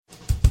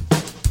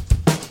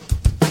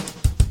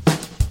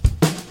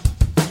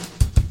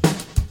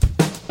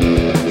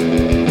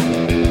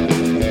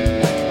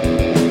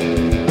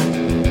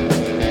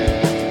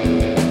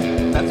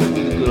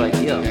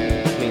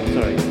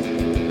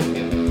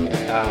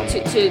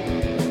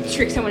To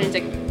trick someone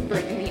into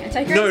burning the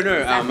Antichrist?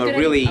 No, a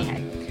really...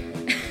 Okay.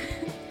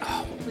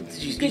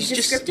 You Good just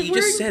descriptive you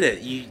word? just said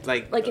it. You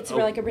like it's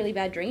like a really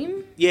bad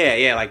dream?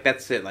 Yeah, like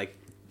that's it. Like,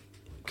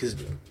 because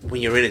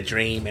when you're in a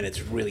dream and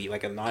it's really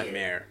like a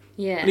nightmare.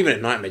 Yeah. Not even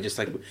a nightmare, just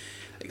like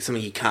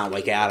something you can't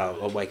wake out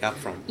of or wake up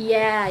from.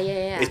 Yeah.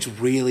 It's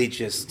really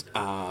just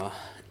that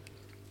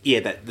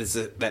there's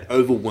that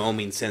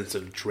overwhelming sense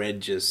of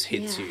dread just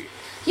hits you.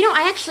 You know,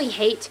 I actually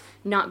hate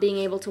not being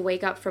able to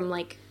wake up from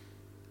like.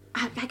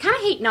 I kind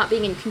of hate not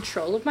being in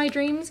control of my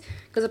dreams,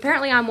 because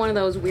apparently I'm one of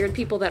those weird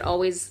people that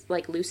always,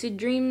 like, lucid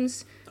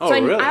dreams. Oh, so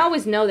really? I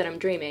always know that I'm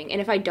dreaming, and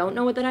if I don't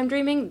know that I'm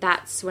dreaming,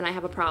 that's when I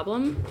have a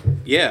problem.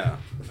 Yeah.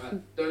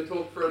 Don't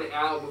talk for an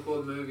hour before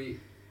the movie.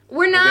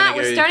 We're not!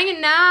 We're starting it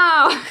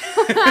now!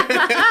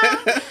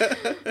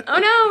 Oh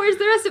no, where's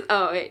the rest of...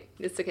 Oh, wait.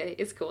 It's okay.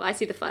 It's cool. I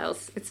see the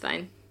files. It's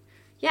fine.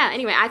 Yeah,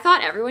 anyway, I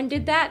thought everyone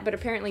did that, but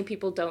apparently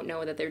people don't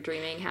know that they're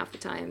dreaming half the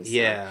time. So.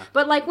 Yeah.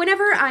 But, like,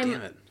 whenever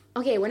Damn it.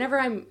 Okay, whenever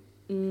I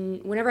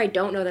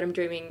don't know that I'm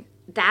dreaming,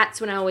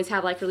 that's when I always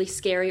have, like, really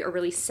scary or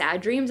really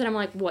sad dreams, and I'm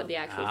like, what the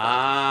actual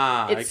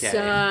fuck? It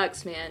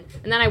sucks, man.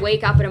 And then I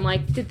wake up and I'm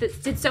like,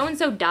 did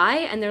so-and-so die?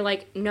 And they're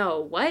like,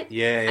 no, what?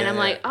 Yeah. And I'm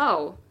like,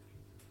 oh,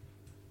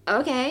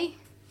 okay.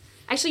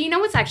 Actually, you know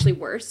what's actually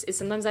worse is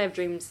sometimes I have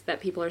dreams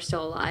that people are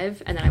still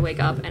alive, and then I wake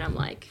up and I'm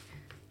like,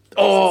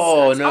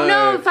 oh, no. Oh,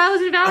 no, the file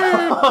is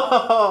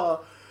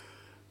invalid.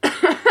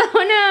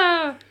 Oh,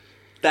 no.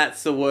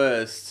 That's the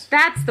worst.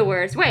 That's the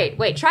worst.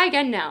 Wait, try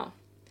again now.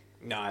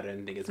 No, I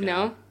don't think it's gonna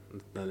No?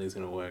 Nothing's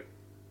gonna work.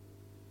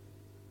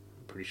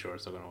 I'm pretty sure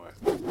it's not gonna work.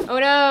 Oh,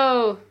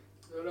 no.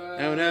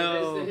 Oh,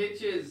 no. It's the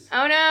hitches.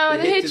 Oh, no,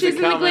 the hitches and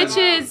the coming.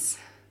 glitches.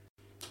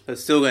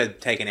 It's still gonna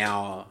take an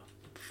hour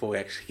before we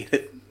actually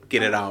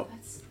get it out.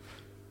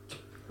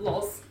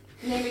 Lols.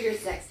 Name of your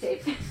sex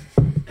tape.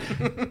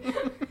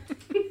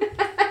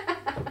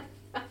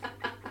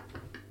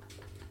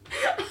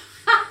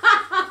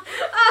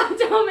 Oh,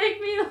 don't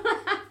make me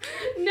laugh.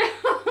 No,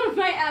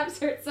 my abs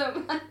hurt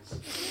so much.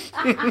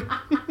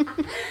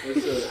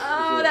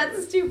 Oh,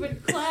 that's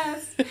stupid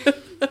class.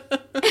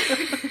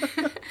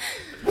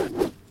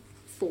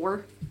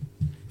 4.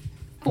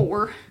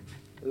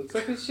 It looks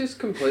like it's just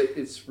complete.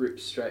 It's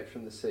ripped straight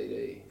from the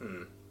CD.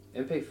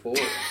 MP4.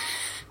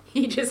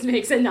 He just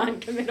makes a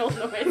non-committal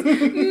noise.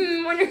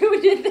 Wonder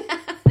who did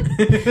that.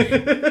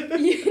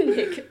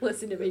 Nick,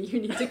 listen to me. You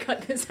need to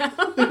cut this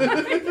out.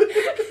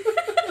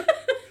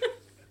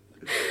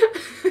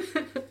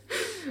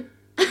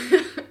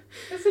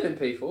 That's an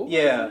MP4.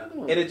 Yeah,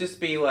 it'd just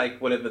be like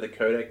whatever the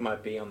codec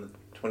might be on the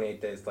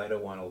 28 Days Later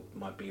one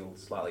might be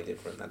slightly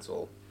different, that's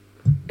all.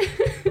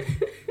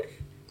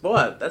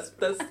 What? That's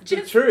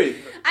the truth.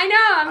 I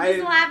know, I'm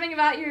just laughing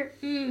about your...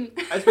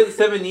 I spent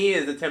 7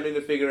 years attempting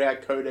to figure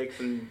out codecs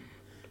and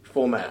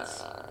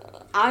formats.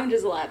 I'm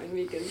just laughing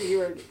because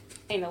you are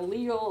an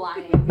illegal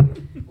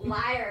lying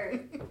liar.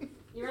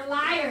 You're a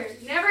liar.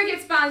 Never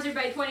get sponsored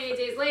by 28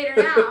 Days Later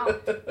now.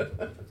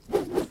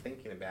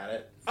 Thinking about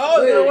it.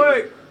 Oh, it's gonna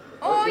work!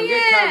 Oh, Get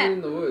yeah! Cabin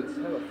in the Woods.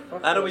 How the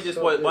fuck Why don't do we I just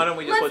stop watch? this? Why don't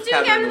we just Let's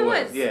watch do Cabin in the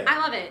Woods. Yeah. I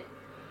love it.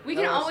 We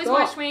can No, always stop.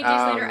 watch 28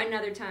 Days Later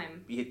another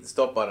time. You hit the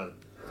stop button.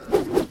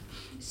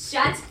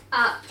 Shut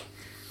up.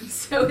 I'm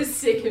so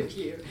sick of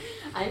you.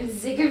 I'm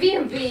sick of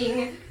you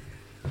being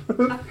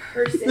a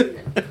person.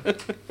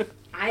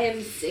 I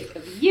am sick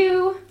of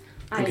you.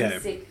 I Okay.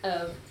 am sick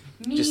of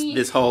me. Just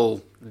this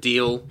whole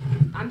deal.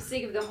 I'm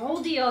sick of the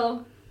whole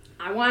deal.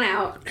 I want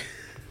out.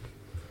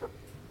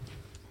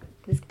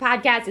 This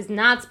podcast is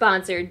not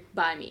sponsored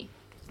by me.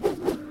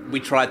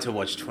 We tried to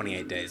watch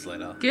 28 Days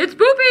Later, Get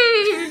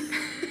spoopy!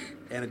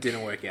 and it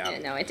didn't work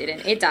out. No, it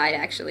didn't. It died,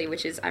 actually,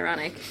 which is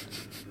ironic.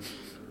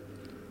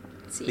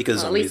 Let's see. Because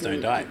Well, at zombies least-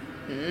 don't die.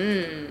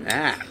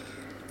 Ah.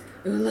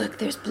 Ooh, look,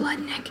 there's blood,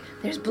 Nick.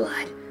 There's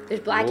blood. There's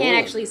blood. I can't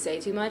actually say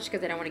too much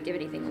because I don't want to give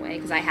anything away,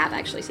 because I have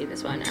actually seen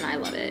this one, and I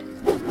love it.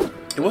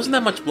 It wasn't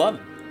that much blood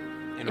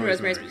in And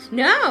Rosemary's.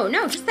 No,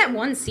 just that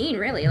one scene,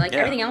 really. Like, Yeah.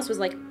 everything else was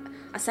like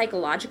a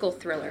psychological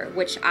thriller,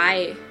 which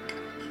I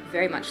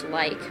very much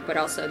like, but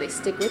also they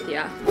stick with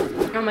you.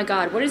 Oh my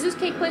god, what is this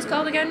cake place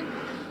called again?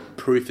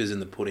 Proof is in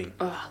the pudding.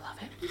 Oh, I love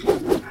it.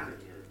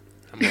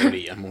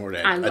 I'm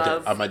already.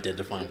 I'm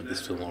identifying with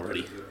this film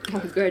already. Oh,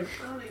 good.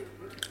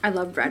 I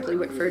love Bradley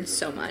Whitford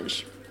so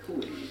much.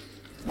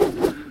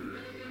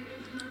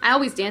 I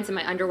always dance in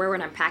my underwear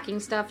when I'm packing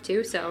stuff,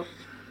 too, so,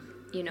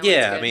 you know. Yeah,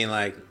 it's I good. mean,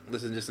 like,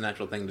 this is just a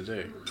natural thing to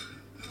do.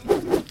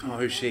 Oh,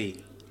 who's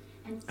she?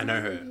 I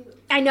know her.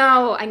 I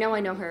know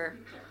her.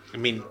 I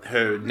mean,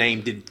 her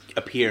name did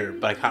appear,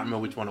 but I can't remember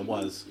which one it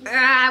was.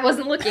 I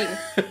wasn't looking.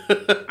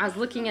 I was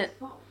looking at...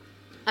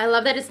 I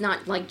love that it's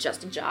not, like,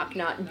 just a jock,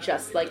 not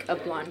just, like, a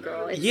blonde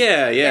girl. It's,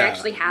 Yeah. They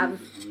actually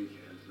have...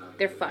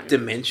 They're fun.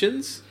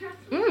 Dimensions?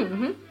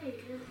 Mm-hmm.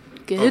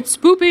 Get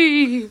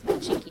spoopy!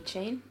 Cheeky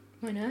chain.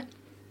 Why not?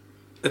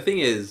 The thing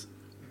is,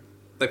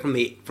 like, from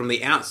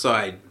the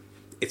outside,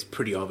 it's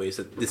pretty obvious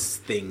that this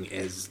thing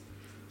is...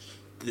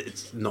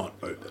 It's not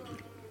open.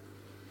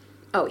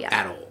 Oh, yeah.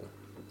 At all.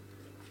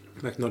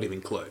 Like, not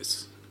even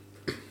close.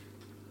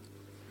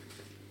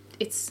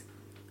 it's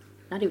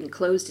not even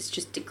closed. It's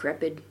just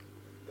decrepit.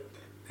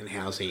 And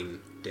housing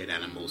dead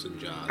animals in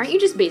jars. Aren't you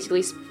just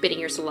basically spitting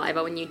your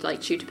saliva when you like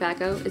chew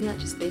tobacco? Isn't that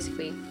just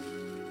basically?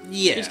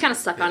 Yeah. You just kind of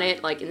suck on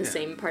it like in the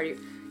same part of your.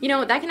 You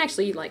know that can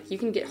actually like you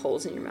can get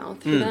holes in your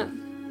mouth for that.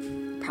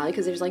 Probably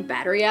because there's like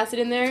battery acid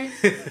in there.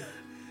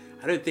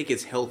 I don't think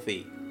it's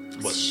healthy.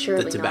 What,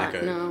 Surely the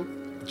tobacco? not.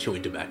 No.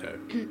 Chewing tobacco.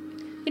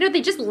 You know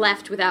they just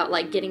left without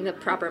like getting the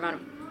proper amount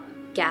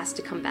of gas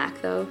to come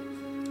back though,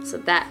 so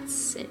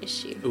that's an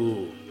issue.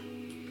 Ooh.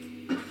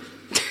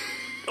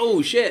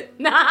 Oh shit.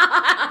 What?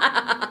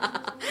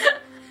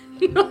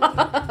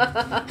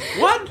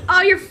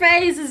 Oh, your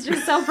face is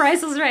just so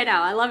priceless right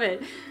now. I love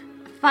it.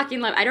 I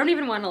fucking love it. I don't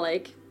even want to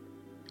like.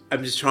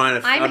 I'm just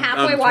trying to. I'm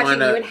halfway watching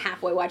you and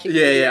halfway watching.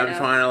 Yeah. I'm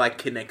trying to like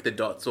connect the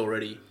dots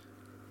already.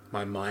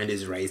 My mind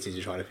is racing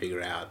to try to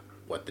figure out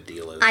what the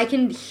deal is. I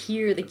can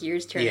hear the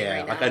gears turning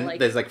right now. Like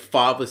there's like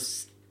 5 or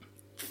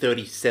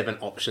 37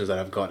 options that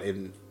I've got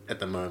in at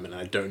the moment.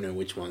 And I don't know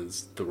which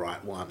one's the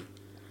right one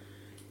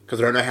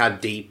because I don't know how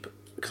deep.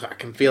 Because I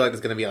can feel like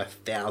there's going to be like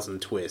 1,000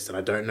 twists, and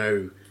I don't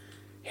know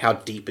how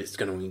deep it's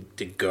going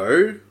to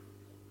go.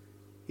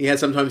 Yeah,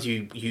 sometimes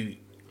you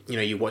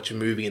watch a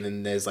movie and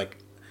then there's like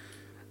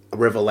a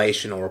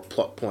revelation or a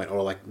plot point,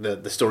 or like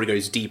the story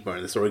goes deeper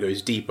and the story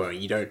goes deeper,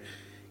 and you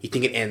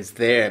think it ends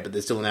there, but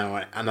there's still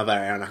now another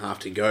hour and a half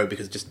to go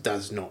because it just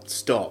does not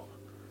stop.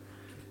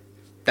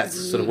 That's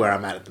sort of where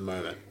I'm at the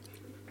moment.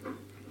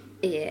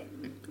 Yeah.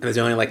 And there's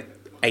only like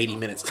 80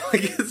 minutes.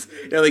 Like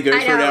it only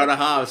goes for an hour and a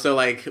half, so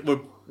like we're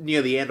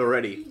near the end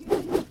already.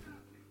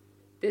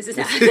 This is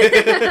this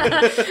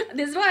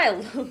is why I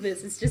love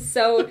this. It's just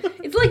so.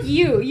 It's like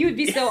you. You would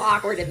be so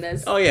awkward in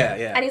this. Oh yeah.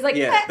 And he's like,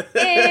 yeah.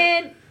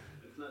 And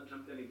Let's not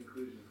jump to any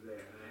conclusions there.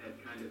 And I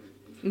had kind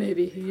of.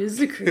 Maybe he is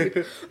a creep.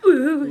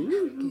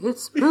 Ooh,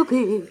 it's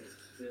spooky.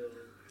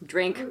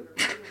 Drink.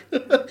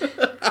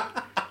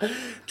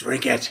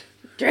 Drink it.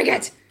 Drink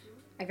it.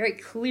 I very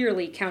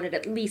clearly counted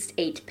at least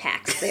 8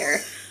 packs there.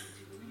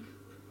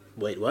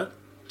 Wait, what?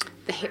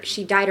 The hair,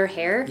 she dyed her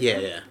hair.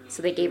 Yeah.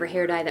 So they gave her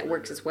hair dye that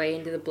works its way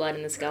into the blood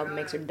in the scalp and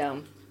makes her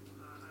dumb.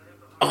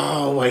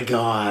 Oh my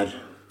god.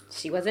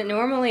 She wasn't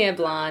normally a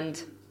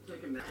blonde.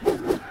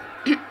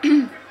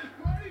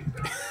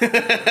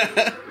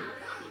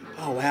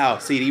 Oh wow,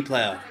 CD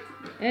player.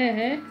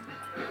 I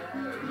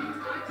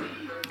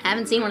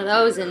haven't seen one of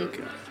those in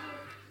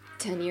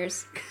 10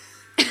 years.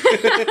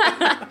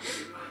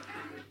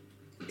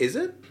 Is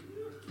it?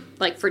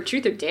 Like, for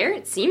Truth or Dare?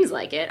 It seems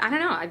like it. I don't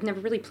know. I've never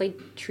really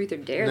played Truth or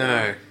Dare. No.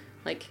 Though.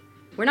 Like,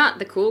 we're not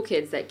the cool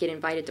kids that get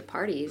invited to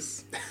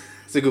parties.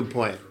 That's a good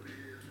point.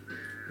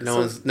 No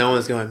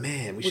one's going,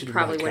 man, we should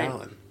probably invite wouldn't.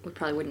 Carolyn. We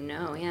probably wouldn't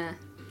know, yeah.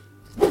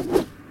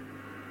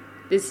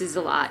 This is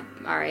a lot.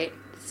 Alright.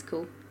 This is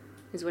cool.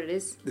 This is what it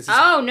is.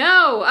 Oh,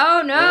 no!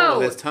 Oh, no! Oh,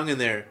 there's tongue in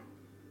there.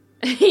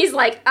 He's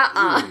like,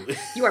 Ooh.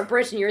 You are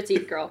brushing your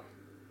teeth, girl.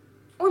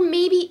 Or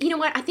maybe, you know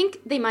what? I think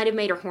they might have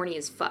made her horny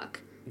as fuck.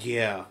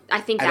 Yeah.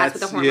 I think that's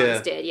what the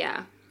hormones did,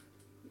 yeah.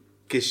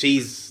 Because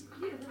she's...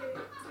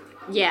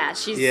 Yeah,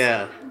 she's...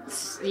 Yeah.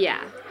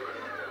 Yeah.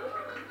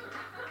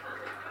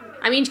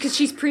 I mean, because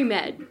she's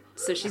pre-med,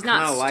 so she's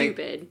not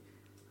stupid.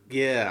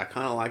 Yeah, I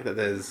kind of like that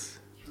there's...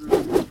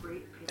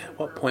 At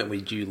what point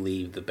would you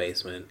leave the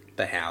basement,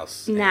 the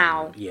house?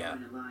 Now. Yeah.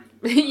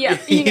 Yeah,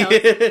 you know.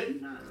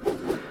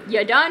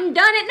 You done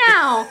it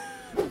now.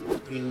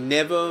 You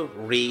never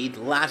read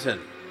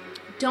Latin.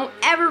 Don't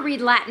ever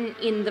read Latin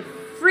in the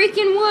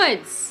freaking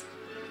woods.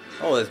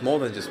 Oh, there's more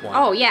than just one.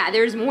 Oh, yeah,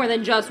 there's more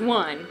than just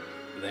one.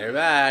 They're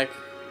back.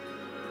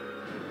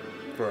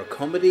 For a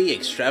comedy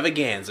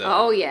extravaganza.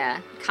 Oh,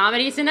 yeah.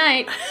 Comedy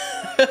tonight.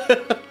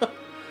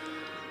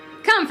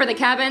 Come for the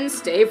cabin,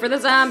 stay for the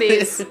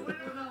zombies.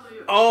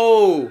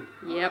 Oh!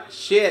 Yep.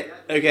 Shit.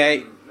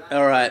 Okay.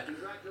 Alright.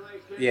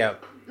 Yeah.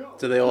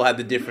 So they all had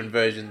the different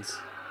versions.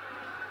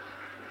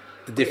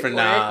 The different,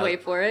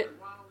 Wait for it.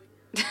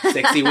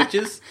 Sexy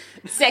witches?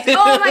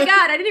 Oh my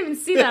god, I didn't even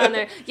see that on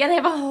there. Yeah, they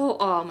have a whole...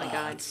 Oh my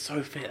god. It's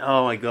so fit.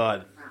 Oh my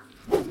god.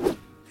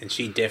 And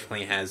she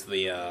definitely has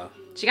the,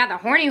 She got the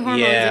horny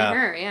hormones in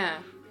her, yeah.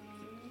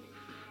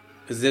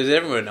 Is there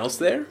everyone else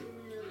there?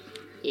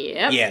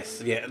 Yep.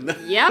 Yes, yeah.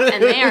 Yep,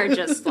 and they are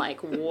just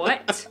like,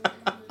 what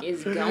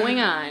is going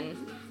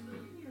on?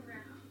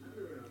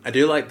 I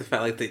do like the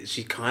fact like that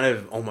she kind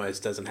of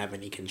almost doesn't have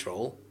any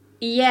control.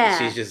 Yeah.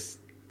 She's just...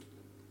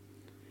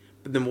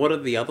 But then what are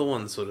the other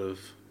ones sort of...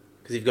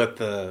 Because you got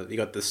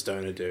the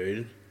stoner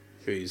dude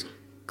who's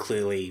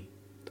clearly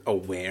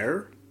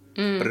aware,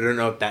 but I don't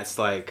know if that's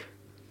like...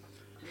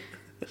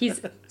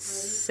 He's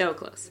so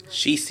close.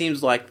 She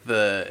seems like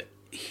the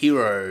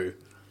hero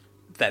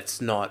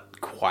that's not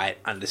quite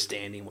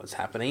understanding what's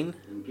happening.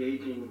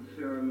 Engaging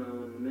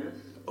pheromone mist.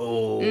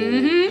 Oh,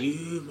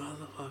 you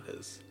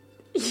motherfuckers.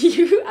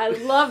 I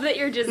love that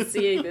you're just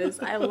seeing this.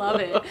 I love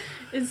it.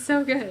 It's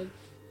so good.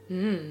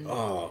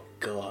 Oh,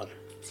 God.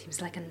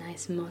 Seems like a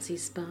nice mossy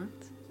spot.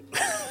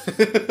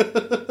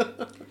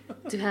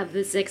 To have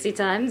the sexy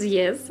times,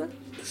 yes.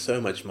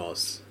 So much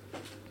moss.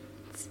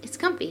 It's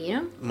comfy, you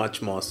know?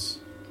 Much moss.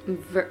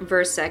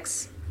 Verse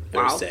sex.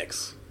 Verse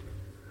sex.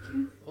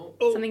 Oh.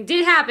 Something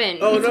did happen.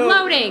 Oh, it's no.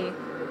 loading.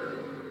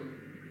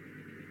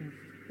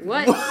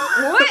 What?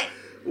 What?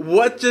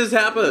 What just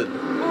happened?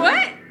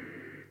 What?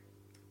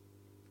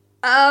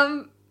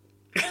 Alright,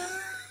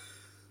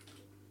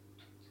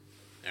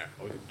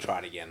 we can try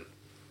it again.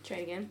 Try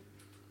it again.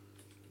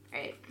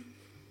 Alright.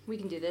 We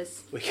can do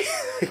this. We can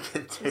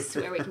do I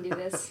swear we can do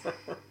this.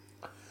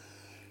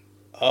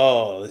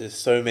 Oh, there's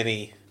so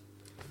many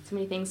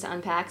things to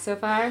unpack so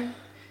far.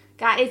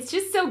 God, it's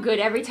just so good.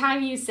 Every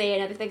time you say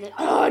another thing, like,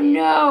 oh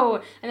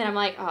no! And then I'm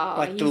like, oh.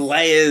 like the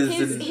layers.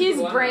 His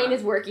brain right?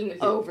 is working This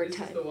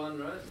overtime. is the one,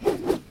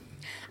 right?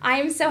 I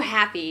am so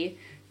happy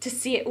to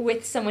see it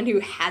with someone who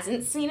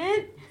hasn't seen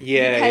it.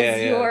 Yeah,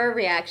 because yeah. your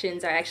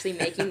reactions are actually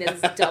making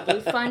this double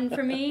fun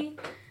for me.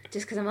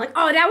 Just because I'm like,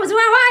 oh, that was how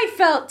I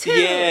felt too.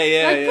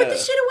 Yeah, like, put yeah. the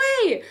shit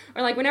away.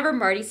 Or like whenever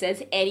Marty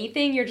says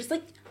anything, you're just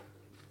like,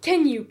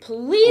 can you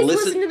please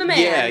listen to the man?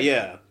 Yeah,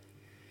 yeah.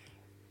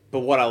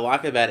 But what I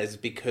like about it is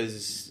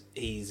because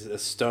he's a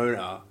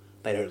stoner,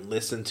 they don't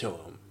listen to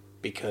him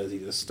because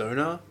he's a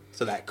stoner.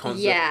 So that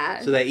concept,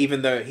 Yeah. So that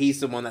even though he's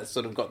the one that's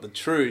sort of got the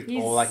truth,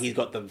 or like he's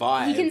got the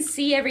vibe, He can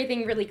see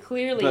everything really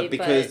clearly. but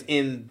because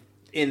in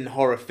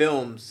horror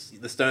films,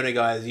 the stoner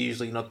guy is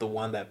usually not the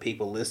one that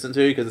people listen to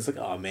because it's like,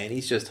 oh man,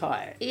 he's just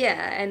high.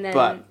 yeah, and then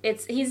But-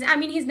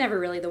 he's never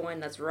really the one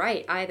that's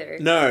right either.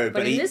 No,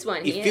 but in this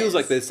one, it he feels is.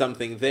 like there's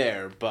something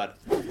there. But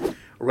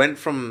went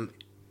from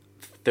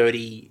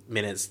 30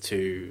 minutes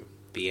to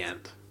the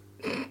end.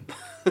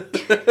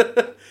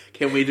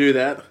 Can we do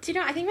that? Do you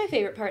know, I think my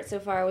favorite part so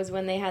far was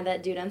when they had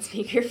that dude on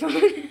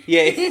speakerphone.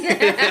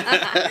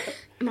 Yeah.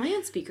 Am I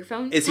on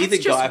speakerphone? Is he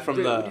That's the guy just from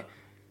rude. the?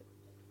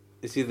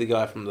 Is he the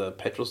guy from the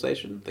petrol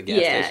station? The gas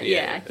station?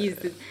 Yeah. He's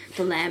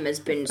the lamb has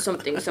been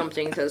something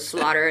to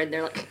slaughter, and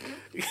they're like,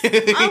 oh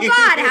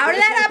God, how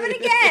did that happen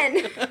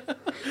again?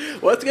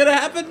 What's gonna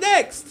happen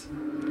next?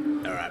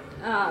 All right.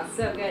 Oh,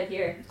 so good.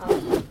 Here.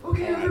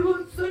 Okay,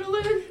 everyone, settle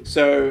in.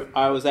 So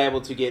I was able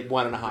to get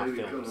 1.5 Come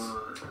films.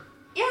 on.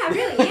 Yeah,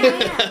 really.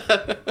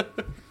 Yeah.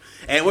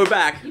 And we're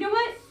back. You know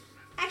what?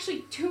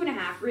 Actually,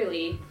 2.5,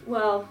 really.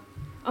 Well,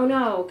 oh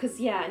no, because,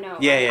 no.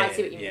 Yeah, I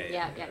see what you mean.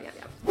 yeah. Yeah.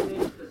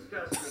 It's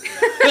disgusting.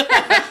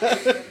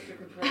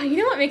 You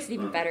know what makes it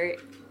even better?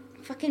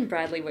 Fucking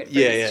Bradley Whitford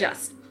Yeah, is yeah.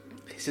 just...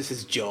 It's just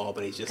his job,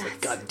 and he's just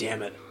like, God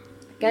damn it.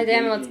 God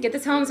damn it, let's get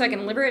this home so I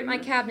can liberate my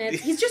cabinets.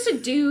 He's just a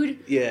dude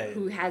Yeah.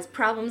 who has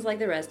problems like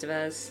the rest of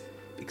us.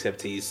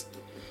 Except he's,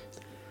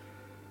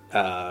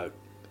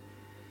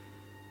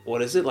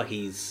 what is it? Like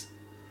he's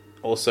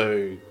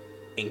also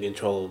in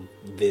control of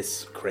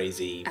this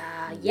crazy.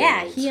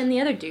 Yeah, world. he and the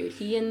other dude.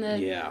 He and the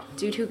Yeah.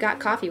 dude who got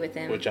coffee with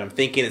him. Which I'm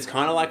thinking is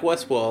kind of like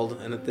Westworld,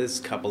 and that there's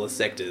a couple of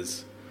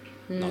sectors,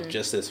 not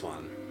just this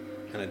one,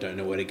 and I don't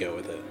know where to go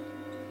with it.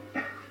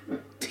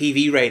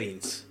 TV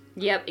ratings.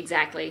 Yep,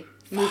 exactly.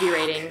 Movie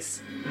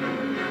ratings.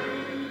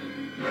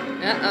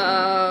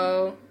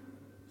 Uh-oh.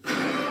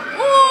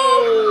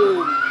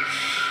 Oh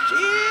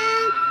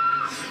shit!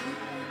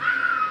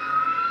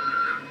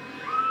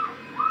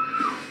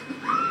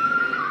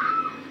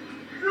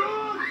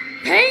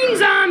 Pain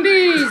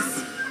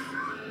zombies!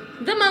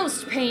 The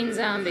most pain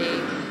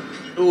zombie.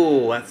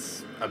 Ooh,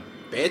 that's a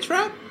bear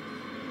trap?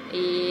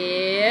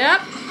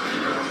 Yep.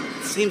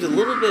 It seems a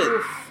little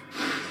bit.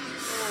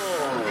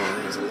 Oh,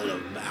 there's a little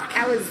back.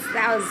 That was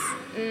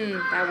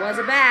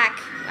a back.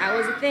 That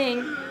was a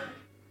thing.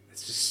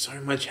 There's just so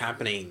much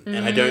happening,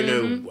 and I don't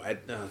know.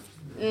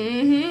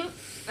 Mm-hmm.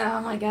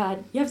 Oh my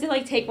god. You have to,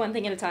 like, take one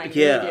thing at a time.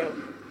 You Yeah. really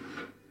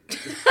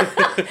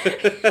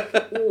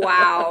do.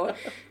 Wow.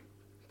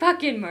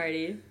 Fucking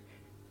Marty.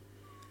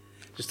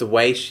 Just the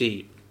way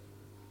she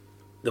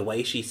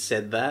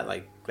said that,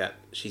 like that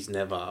she's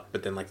never,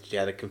 but then like she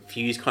had a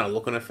confused kind of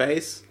look on her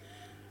face,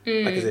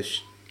 like as if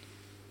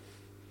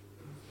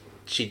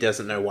she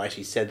doesn't know why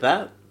she said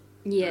that.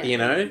 Yeah. You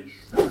know?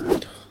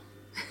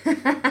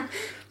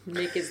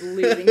 Nick is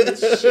losing his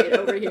shit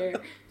over here.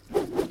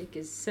 Nick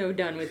is so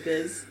done with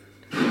this.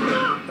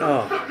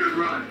 Oh.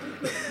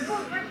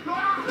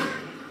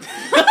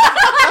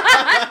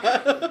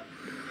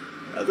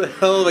 That's a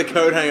hell of a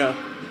coat hanger.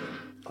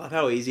 I love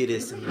how easy it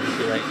is to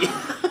manipulate.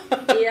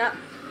 Yep.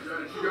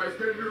 You guys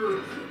get in your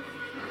rooms.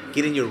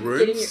 Get in your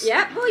rooms?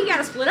 Yep. Well, you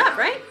gotta split up,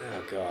 right?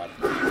 Oh god.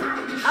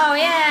 Oh,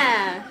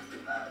 yeah.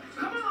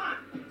 Come on.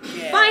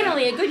 Yeah.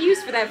 Finally, a good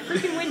use for that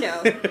freaking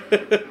window.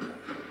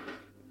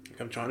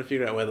 I'm trying to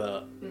figure out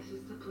whether This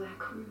is the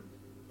black room.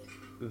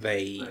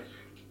 they,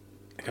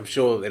 like, I'm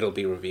sure it'll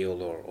be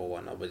revealed or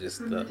whatnot, but just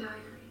From the diary.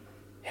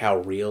 how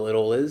real it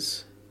all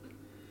is.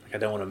 Like, I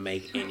don't want to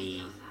make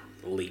any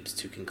leaps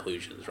to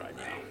conclusions right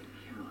now.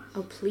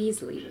 Oh,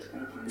 please leave.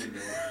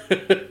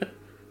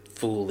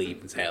 Full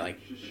leap and say, like,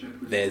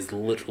 there's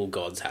literal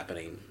gods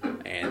happening,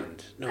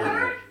 and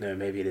no,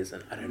 maybe it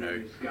isn't. I don't know.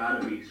 There's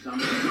gotta be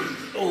something.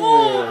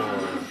 Oh,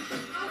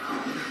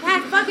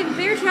 That fucking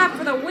bear trap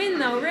for the win,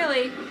 though,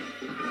 really.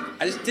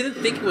 I just didn't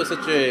think it was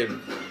such a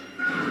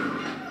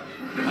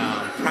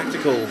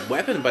practical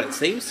weapon, but it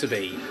seems to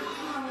be.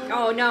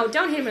 Oh, no,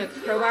 don't hit him with a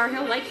crowbar.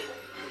 He'll like it.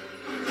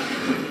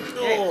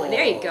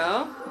 There you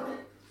go.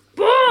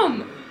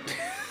 Boom!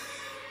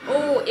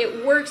 Oh,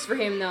 it works for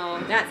him, though.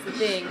 That's the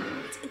thing.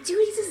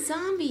 Dude, he's a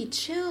zombie.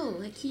 Chill.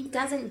 Like, he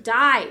doesn't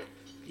die.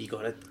 You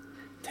gotta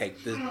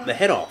take the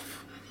head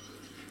off.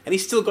 And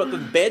he's still got the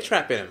bear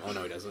trap in him. Oh,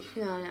 no, he doesn't.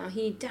 No,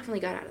 he definitely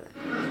got out of that.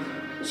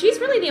 She's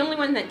really the only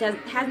one that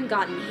hasn't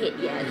gotten hit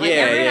yet. Like,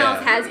 everyone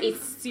else has a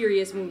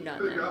serious wound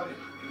on them.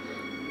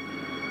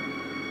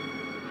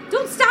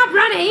 Don't stop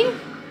running!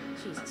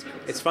 Jesus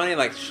Christ. It's funny,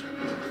 like,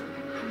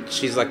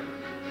 she's like,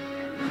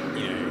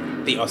 you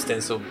know, the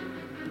ostensible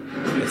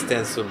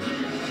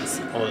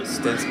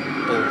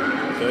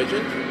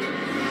virgin?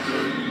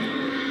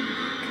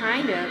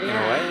 Kind of, yeah. In a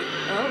way.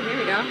 Oh, here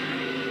we go.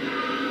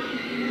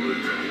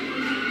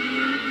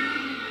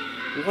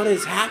 What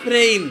is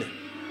happening?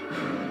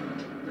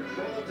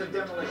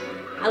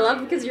 I love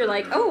because you're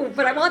like, oh,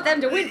 but I want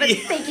them to win, but they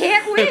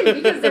can't win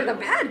because they're the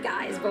bad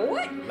guys. But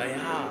what? They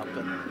are,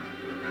 but...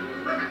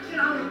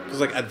 Because,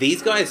 like, are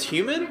these guys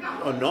human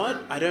or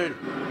not? I don't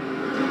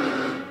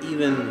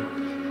even...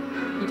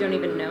 You don't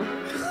even know?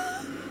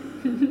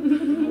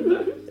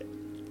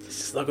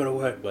 This is not gonna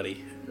work,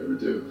 buddy. Never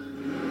do.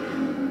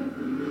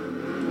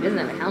 He doesn't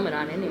have a helmet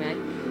on anyway.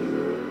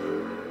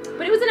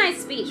 But it was a nice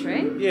speech,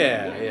 right?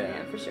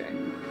 Yeah, for sure.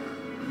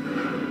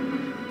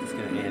 It's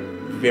gonna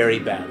end very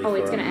badly. Oh,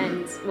 it's gonna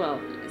end. Well,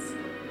 yes.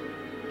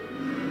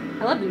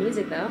 I love the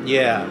music though.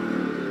 Yeah.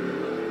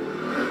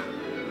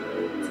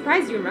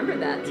 Surprised you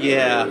remembered that. Too.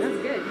 Yeah.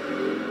 That's good.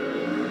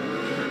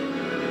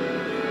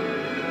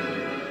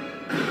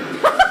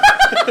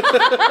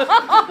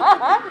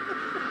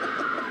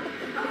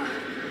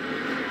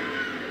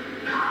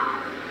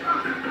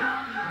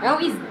 Oh,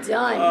 he's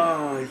done.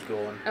 Oh, he's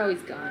gone. Oh,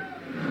 he's gone.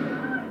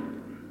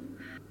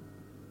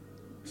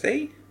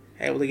 See?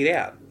 Able to get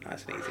out.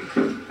 Nice and easy.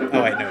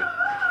 Oh, wait, no.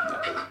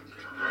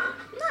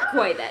 Not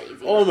quite that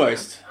easy.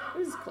 Almost.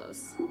 It was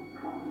close.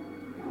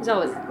 There's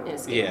always an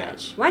escape Yeah.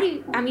 hatch. Why do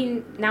you... I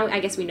mean, now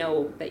I guess we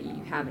know that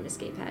you have an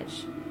escape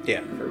hatch.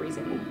 Yeah. For a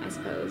reason, I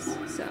suppose.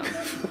 So...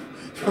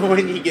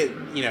 When you get,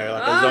 you know,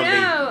 like a zombie.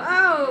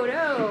 Oh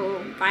no!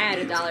 If I had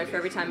 $1 for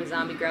every time a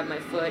zombie grabbed my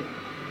foot,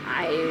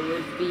 I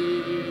would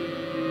be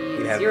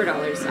 $0. I would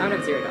have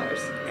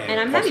 $0. And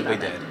I'm happy about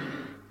that. Dead.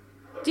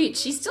 Dude,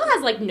 she still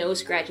has like no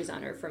scratches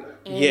on her from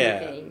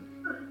anything.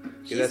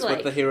 Yeah, that's like,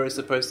 what the hero's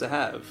supposed to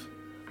have.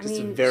 I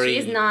mean, she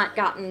has not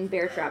gotten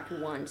bear trapped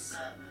once.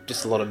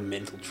 Just a lot of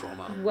mental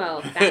trauma.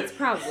 Well, that's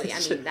probably, I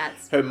mean,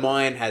 that's... Her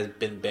mind has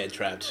been bear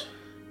trapped.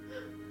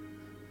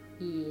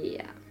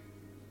 Yeah.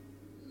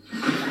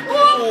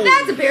 Oh,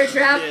 that's a bear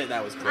trap. Yeah,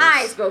 that was close.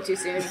 I spoke too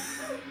soon.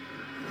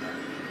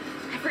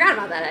 I forgot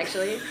about that,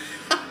 actually.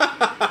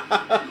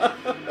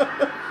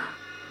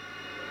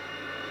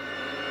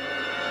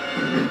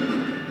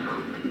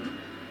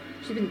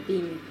 She's been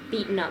being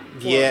beaten up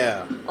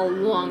for a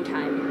long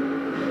time.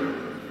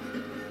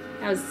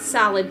 That was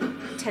solid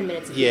 10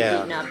 minutes of being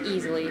beaten up,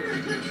 easily.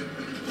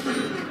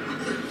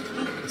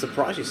 I'm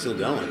surprised she's still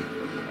going.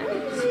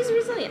 He's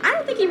resilient. I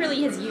don't think he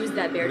really has used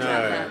that bear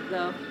trap,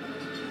 though.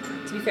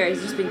 To be fair,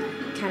 he's just been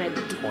kind of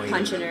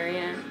punching her,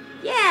 yeah.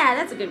 Yeah,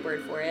 that's a good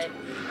word for it.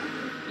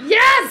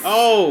 Yes!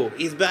 Oh,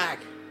 he's back.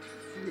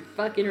 You're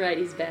fucking right,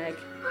 he's back.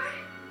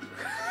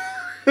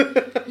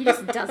 He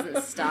just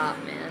doesn't stop,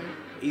 man.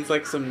 He's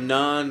like some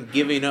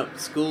non-giving up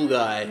school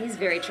guy. He's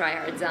very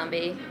try-hard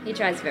zombie. He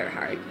tries very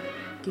hard.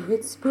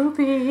 Get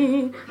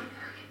spoopy.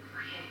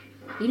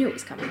 You knew it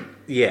was coming.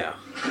 Yeah.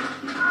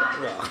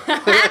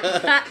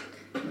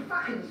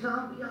 Fucking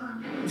zombie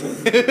army.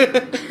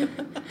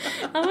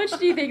 How much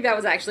do you think that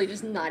was actually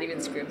just not even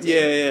scripted?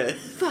 Yeah.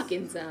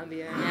 Fucking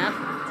zombie army. Yep. Do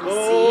you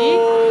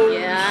Oh, see?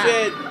 Yeah.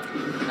 shit.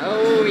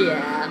 Oh,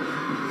 yeah.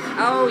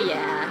 Oh,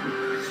 yeah.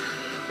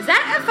 Is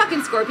that a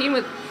fucking scorpion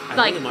with,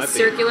 like,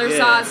 circular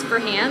saws for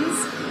hands?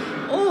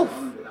 Oh.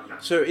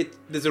 So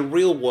there's a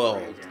real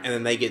world, and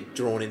then they get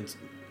drawn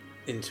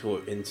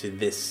into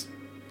this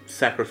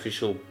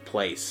sacrificial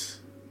place.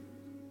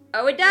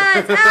 Oh, it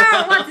does.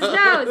 Oh, what's his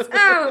nose?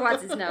 Oh,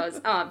 what's his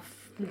nose? Oh,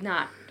 I'm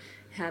not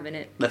having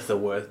it. That's the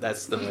worst.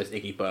 That's the most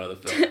icky part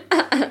of the film.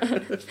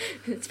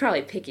 It's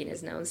probably picking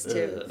his nose,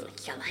 too. It's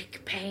like, you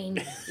like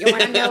pain? You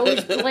want a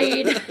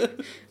nosebleed?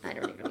 I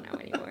don't even know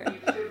anymore.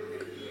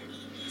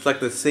 It's like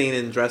the scene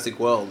in Jurassic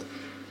World.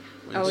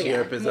 Oh,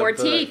 yeah. More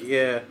teeth.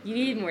 Yeah. You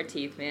need more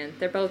teeth, man.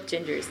 They're both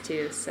gingers,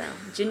 too, so.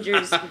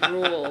 Gingers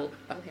rule.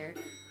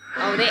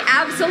 Oh, they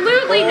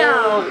absolutely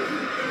know!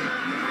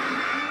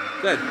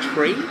 Is that a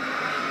tree?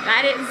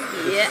 That is,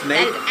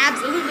 that is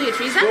absolutely a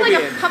tree. Is that like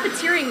a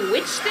puppeteering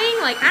witch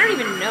thing? Like, I don't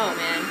even know,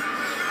 man.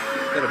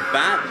 Is that a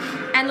bat?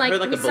 And like we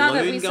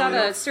saw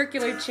the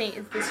circular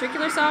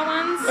saw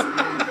ones.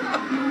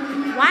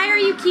 Why are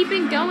you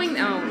keeping going?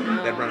 Oh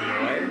no. They're running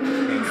away.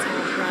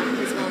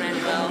 This won't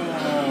end well.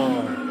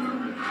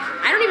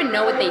 I don't even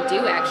know what they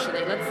do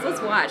actually.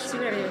 Let's watch. See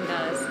what everything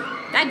does.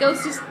 That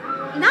ghost is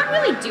not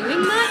really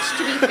doing much,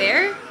 to be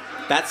fair.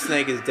 That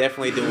snake is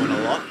definitely doing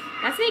a lot.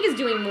 That snake is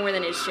doing more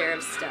than his share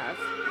of stuff.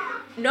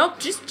 Nope,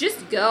 just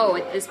go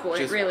at this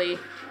point, really.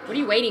 What are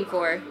you waiting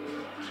for?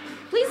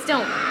 Please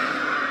don't.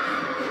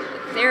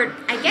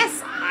 I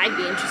guess I'd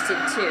be interested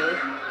too.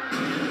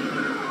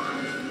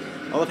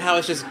 I love how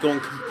it's just gone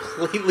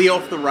completely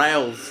off the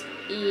rails.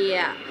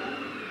 Yeah.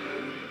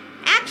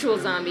 Actual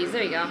zombies.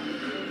 There you go.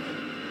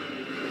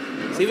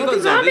 See, we got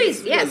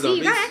zombies. Yeah, see,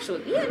 you got actual.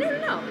 Yeah,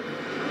 no.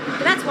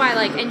 But that's why,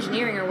 like,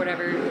 engineering or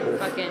whatever,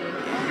 fucking.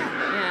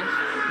 Yeah.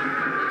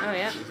 Oh,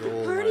 yeah. The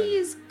party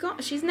is gone.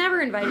 She's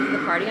never invited to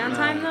the party on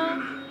time,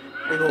 though.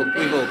 We've all been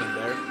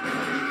there.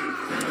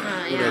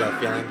 We know Yeah. that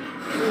feeling.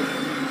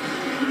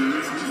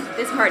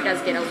 This part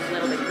does get a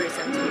little bit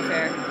gruesome, to be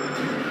fair.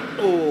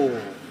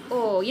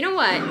 Oh, you know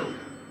what?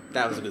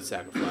 That was a good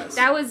sacrifice.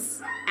 That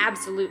was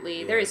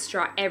absolutely. There is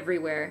straw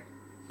everywhere.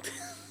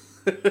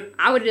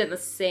 I would have done the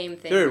same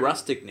thing. Very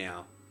rustic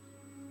now.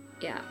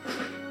 Yeah.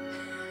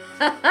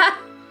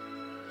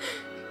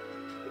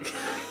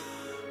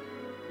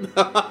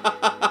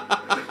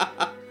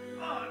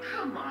 Oh,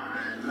 come on.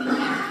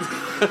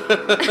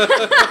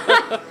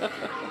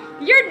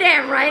 You're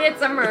damn right,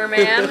 it's a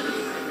merman.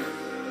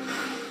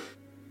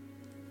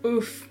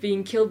 Oof,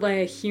 being killed by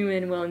a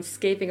human while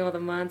escaping all the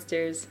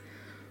monsters.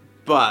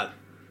 But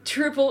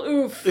Triple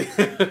oof.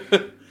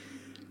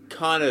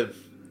 kind of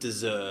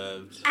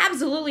deserved.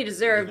 Absolutely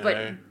deserved, You but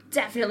know.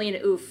 definitely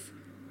an oof.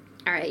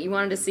 Alright, you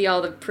wanted to see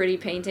all the pretty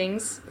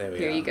paintings? There we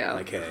Here are. you go.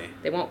 Okay.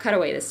 They won't cut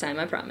away this time,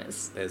 I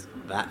promise. There's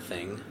that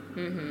thing.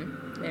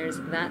 There's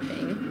that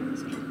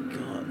thing.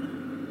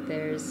 God.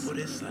 There's What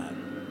is that?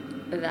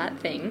 that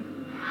thing.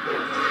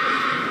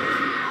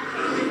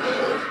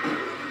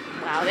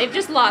 Wow, they've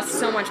just lost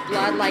so much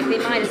blood, like they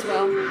might as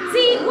well.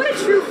 See, what a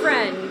true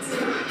friend.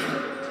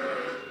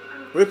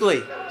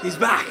 Ripley, she's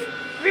back.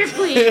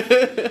 Ripley!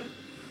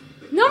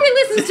 Nobody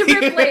listens to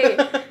Ripley!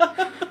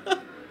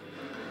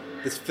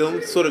 This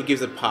film sort of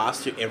gives a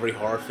pass to every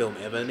horror film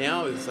ever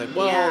now. It's like,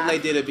 well, Yeah. they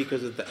did it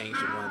because of the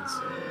ancient ones.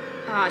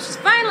 Oh, she's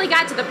finally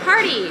got to the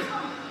party!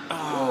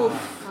 Oh,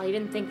 Oof. Oh, you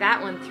didn't think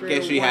that one through,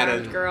 guess she had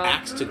wild an girl.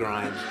 axe to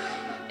grind.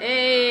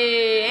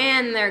 Hey,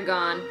 and they're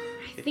gone.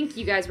 I think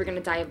you guys were gonna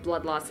die of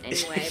blood loss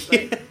anyway, but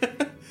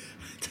I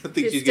don't think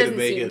this she's gonna doesn't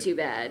make seem it. too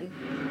bad.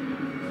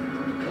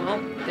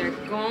 Well, they're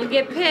gonna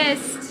get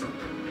pissed.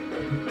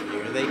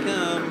 Here they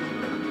come.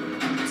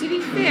 To be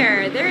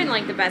fair, they're in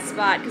like the best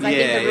spot because I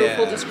think the roof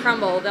will just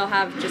crumble. They'll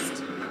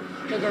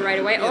go right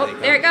away. Yeah, Oh, they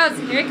there it come.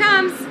 goes. Here it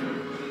comes.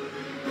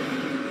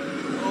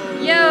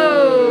 Oh,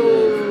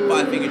 Yo!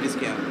 5-finger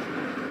discount.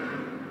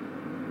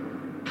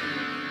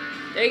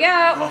 There you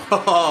go.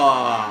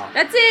 Oh,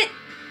 That's it.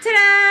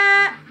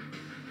 Ta-da!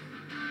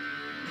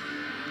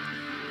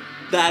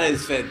 that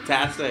is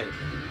fantastic.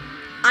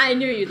 I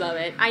knew you'd love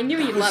it. I knew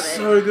you'd love it.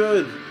 So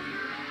good.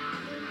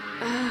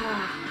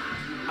 Ah.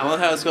 I love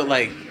how it's got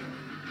like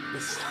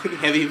this like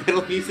heavy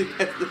metal music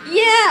at the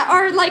Yeah,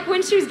 or like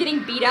when she was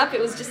getting beat up, it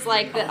was just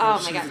like the. Oh, my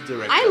she's god! a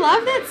director. I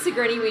love that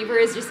Sigourney Weaver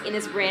is just in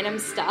this random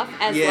stuff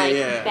as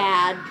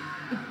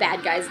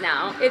bad guys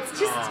now. It's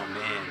just Oh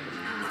man.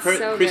 it's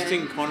so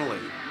Kristen Connolly.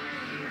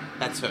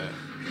 That's her.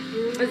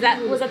 Was that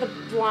the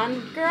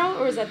blonde girl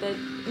or was that the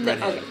Red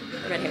hair. Okay,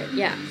 red hair.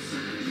 Yeah.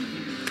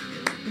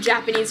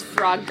 Japanese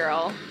frog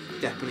girl.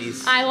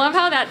 Japanese. I love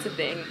how that's a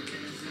thing.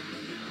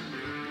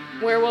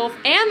 Werewolf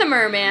and the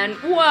merman.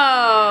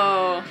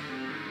 Whoa.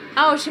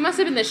 Oh, she must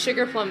have been the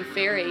Sugar Plum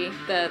Fairy,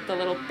 the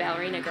little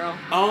ballerina girl.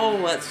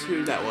 Oh, that's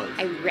who that was.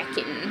 I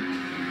reckon.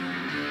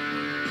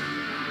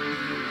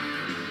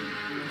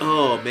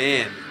 Oh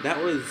man,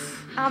 that was.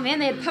 Oh man,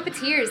 they had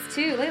puppeteers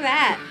too. Look at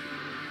that.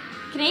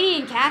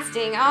 Canadian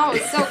casting. Oh,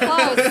 it's so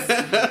close.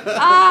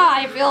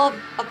 I feel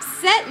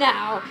upset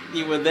now.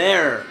 You were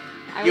there.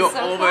 I was You're so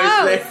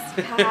almost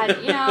close. there.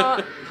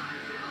 God,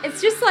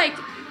 it's just like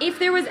if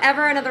there was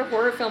ever another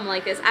horror film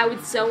like this, I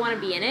would so want to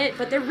be in it,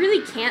 but there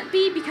really can't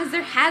be because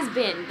there has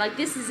been. Like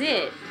this is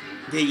it.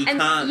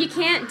 Yeah, You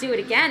can't do it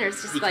again, or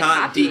it's just You like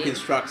can't copying.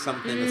 deconstruct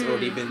something that's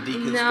already been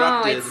deconstructed.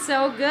 No, it's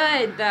so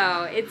good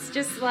though. It's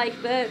just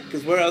like the.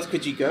 Because where else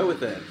could you go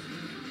with it?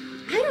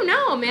 I don't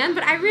know, man,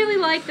 but I really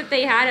like that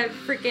they had a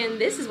freaking.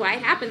 This is why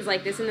it happens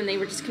like this, and then they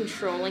were just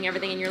controlling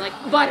everything, and you're like,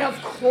 but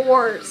of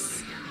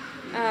course.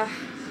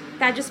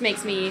 That just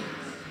makes me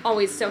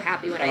always so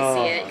happy when I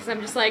see it, because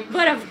I'm just like,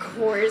 but of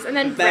course. And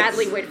then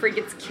Bradley Whitford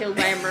gets killed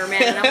by a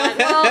merman, and I'm like,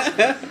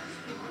 well,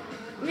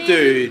 man.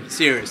 Dude,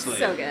 seriously.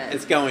 So good.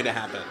 It's going to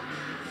happen.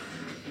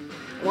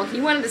 Well, he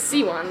wanted to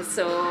see one,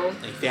 so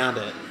He found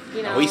it.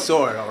 You know- We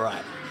saw it,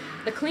 alright.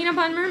 the cleanup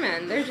on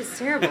mermen, they're just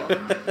terrible.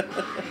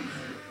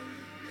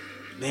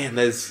 Man,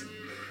 it's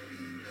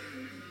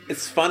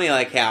funny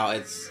like how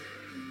it's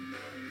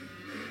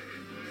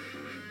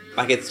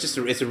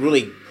it's a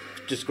really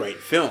just great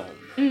film,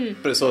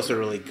 but it's also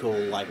really cool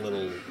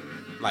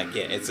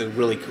it's a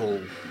really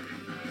cool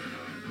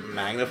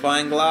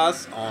magnifying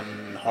glass on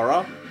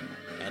horror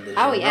and the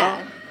genre,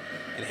 yeah.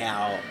 and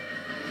how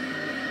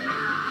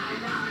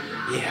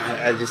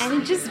I just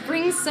And it just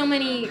brings so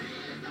many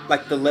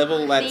like the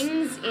level that's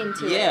things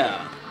into it.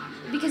 yeah.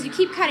 Because you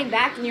keep cutting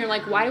back, and you're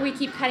like, why do we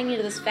keep cutting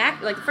into this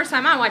fact? Like, the first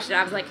time I watched it,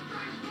 I was like,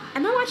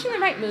 am I watching the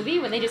right movie?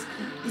 When they just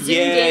zoomed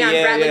in on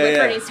Bradley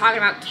Whitford and he's talking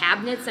about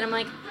cabinets, and I'm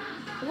like,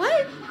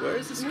 what? Where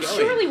is this going?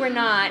 Surely we're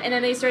not. And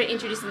then they started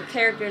introducing the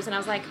characters, and I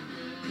was like,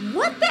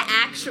 what the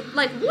actual,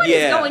 like, what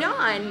is going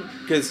on?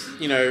 Because,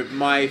 you know,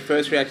 my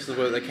first reaction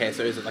was, okay,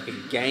 so is it like a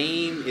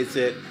game? Is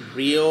it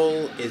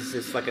real? Is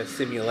this like a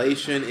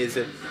simulation? Is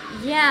it...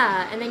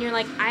 Yeah, and then you're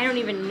like, I don't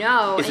even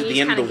know. Is and it you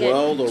the end of the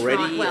world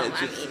already? Well,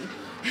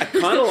 I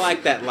kind of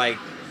like that, like,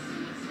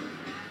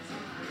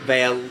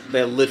 they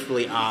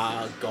literally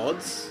are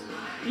gods.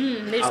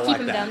 They just I keep like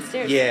them that.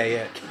 downstairs.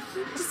 Yeah.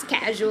 Just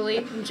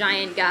casually,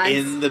 giant gods.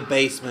 In the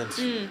basement.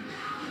 There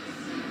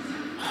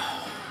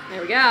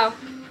we go.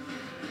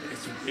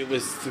 It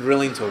was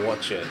thrilling to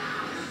watch it.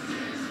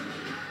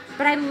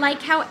 But I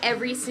like how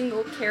every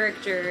single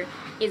character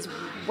is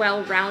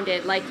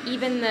well-rounded. Like,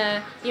 even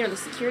the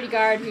security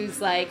guard who's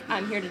like,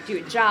 I'm here to do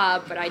a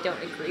job, but I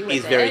don't agree with it.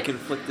 He's very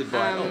conflicted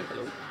by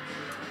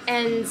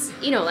And,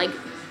 you know, like,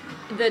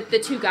 the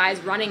two guys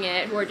running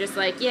it who are just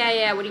like,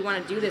 yeah, what do you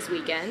want to do this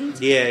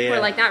weekend? Yeah. Who are,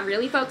 like, not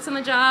really focused on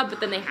the job,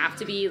 but then they have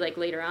to be, like,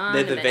 later on.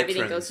 They're and the then veterans.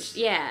 everything goes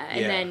to...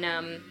 And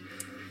then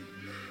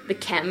the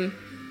chem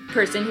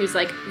person who's,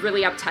 like,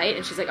 really uptight,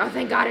 and she's like, oh,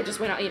 thank God it just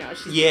went out, you know,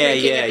 she's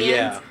breaking at the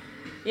end.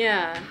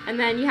 Yeah. And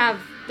then you have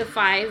the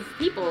 5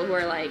 people who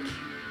are, like...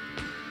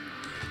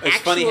 It's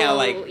funny how,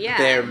 like,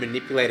 they're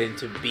manipulated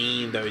into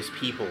being those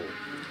people.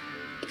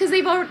 Because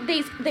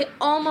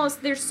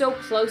they're so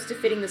close to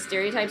fitting the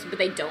stereotypes, but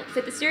they don't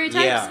fit the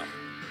stereotypes. Yeah.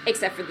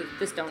 Except for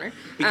the stoner.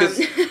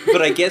 Because,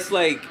 but I guess,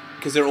 like,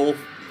 because they're all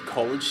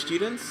college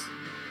students.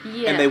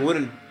 Yeah. And they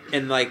wouldn't,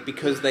 and, like,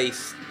 because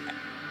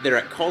they're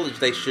at college,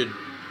 they should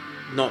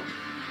not,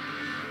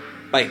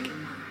 like,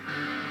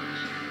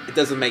 it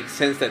doesn't make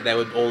sense that they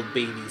would all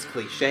be these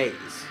cliches.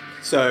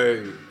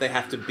 So they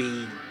have to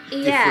be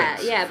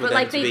different. Yeah, but,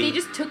 like, they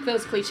just took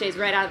those cliches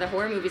right out of the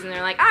horror movies, and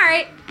they're like, all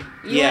right,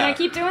 you want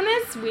to keep doing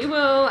this? We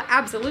will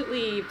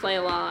absolutely play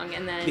along,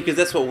 and then... Because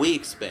that's what we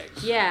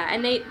expect. Yeah,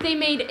 and they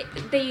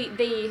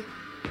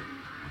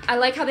I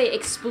like how they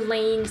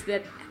explained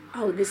that,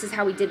 oh, this is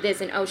how we did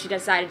this, and oh, she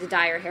decided to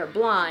dye her hair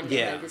blonde.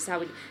 Yeah. And this is how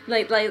we,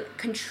 like,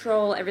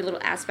 control every little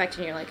aspect,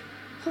 and you're like,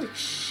 holy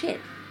shit.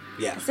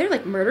 Yeah. Is there,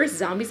 like, murderous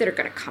zombies that are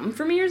gonna come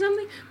for me or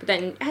something? But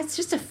then it's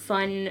just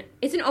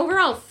it's an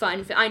overall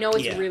fun film. I know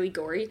it's really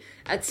gory,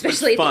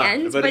 especially at the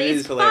end, but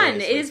it's fun.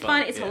 It is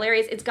fun. It's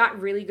hilarious. It's got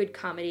really good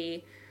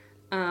comedy.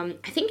 I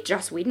think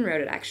Joss Whedon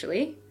wrote it,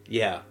 actually.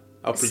 Yeah.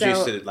 I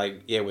produced it,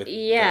 like, with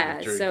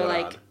Drew so,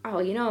 Goddard.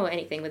 like,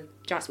 anything with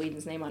Joss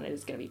Whedon's name on it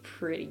is gonna be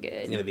pretty good.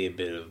 It's gonna be a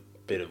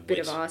bit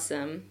of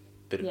awesome.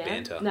 Bit of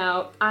banter.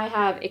 Now, I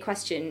have a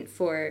question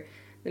for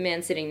the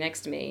man sitting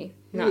next to me.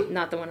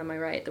 Not the one on my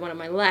right, the one on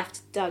my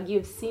left. Doug,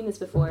 you've seen this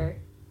before.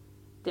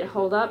 Did it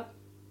hold up?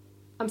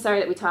 I'm sorry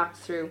that we talked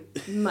through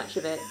much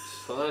of it.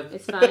 Fine.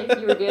 It's fine?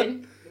 You were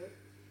good?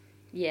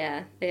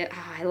 Yeah.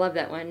 I love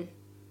that one.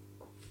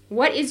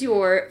 What is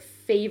your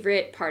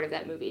favorite part of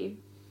that movie?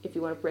 If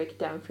you want to break it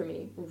down for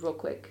me real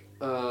quick.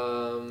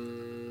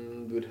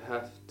 Would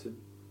have to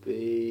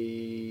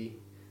be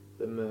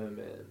the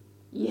merman.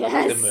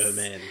 Yes. The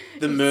merman.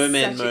 The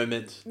merman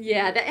moment.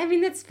 Yeah,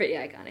 that's pretty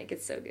iconic.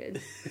 It's so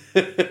good.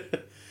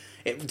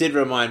 It did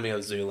remind me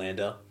of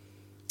Zoolander,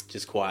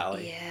 just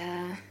quietly.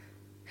 Yeah.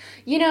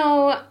 You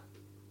know,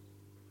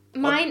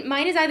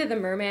 mine is either the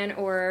merman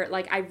or,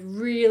 like, I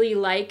really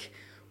like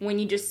when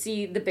you just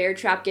see the bear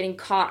trap getting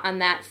caught on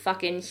that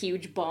fucking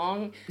huge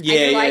bong.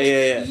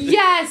 Yeah.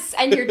 Yes!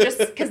 And you're just,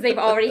 because they've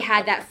already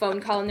had that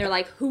phone call and they're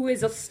like, who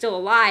is still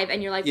alive?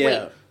 And you're like,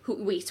 wait.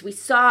 We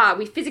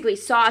physically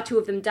saw 2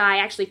 of them die,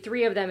 actually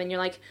 3 of them, and you're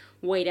like,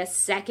 wait a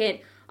second,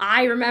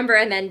 I remember,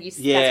 and then that's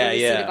when you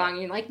see the bong,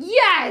 and you're like,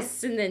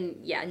 yes! And then,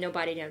 no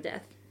body, no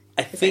death.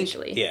 I think,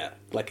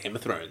 like Game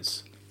of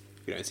Thrones.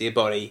 If you don't see a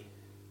body,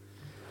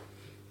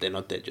 they're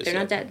not dead just yet.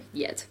 They're not dead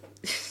yet.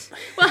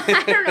 Well,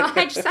 I don't know,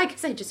 I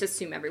guess I just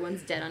assume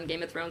everyone's dead on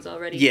Game of Thrones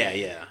already.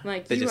 Yeah.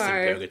 Like, they're just in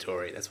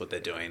purgatory, that's what they're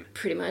doing.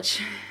 Pretty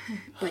much.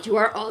 But you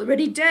are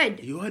already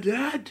dead. You are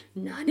dead.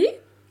 Nani?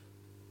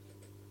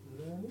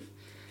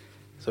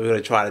 So we're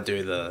going to try to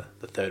do the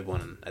third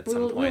one at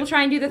some point. We'll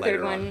try and do the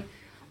third one.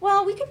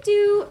 Well, we could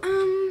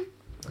do,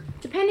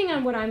 depending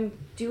on what I'm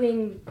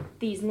doing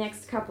these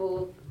next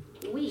couple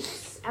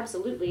weeks.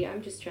 Absolutely.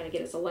 I'm just trying to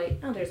get us a light.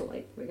 Oh, there's a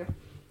light. Here we go.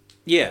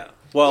 Yeah.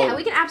 Well. Yeah,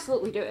 we can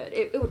absolutely do it.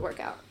 It would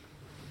work out.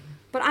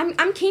 But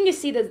I'm keen to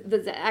see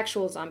the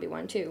actual zombie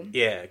one, too.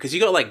 Yeah, because you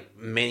got, like,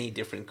 many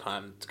different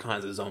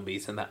kinds of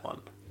zombies in that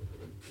one.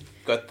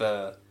 Got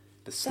the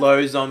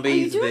slow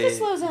zombies,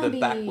 the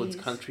backwoods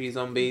country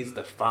zombies,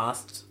 the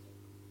fast.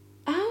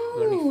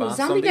 Oh,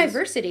 zombie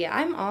diversity.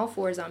 I'm all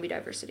for zombie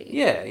diversity.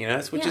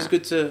 Yeah, which is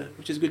good to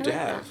have.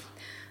 That.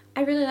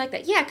 I really like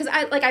that. Yeah, because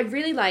I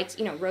really liked,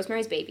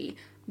 Rosemary's Baby,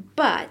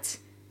 but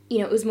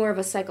it was more of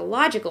a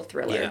psychological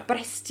thriller. Yeah. But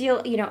I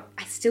still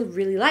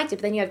really liked it.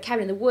 But then you have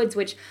Cabin in the Woods,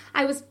 which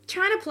I was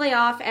trying to play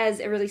off as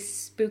a really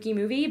spooky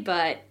movie,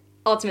 but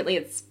ultimately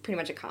it's pretty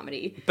much a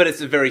comedy. But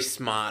it's a very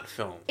smart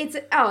film.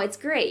 It's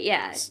great.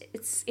 Yeah,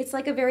 it's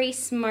like a very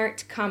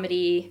smart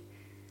comedy.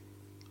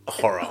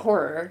 Horror.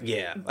 Horror.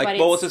 Yeah.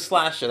 It's a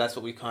slasher. That's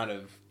what we kind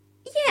of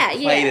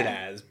played it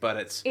as,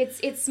 but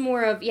it's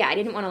more of I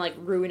didn't want to like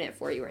ruin it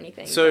for you or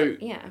anything. So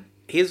but, yeah,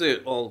 here's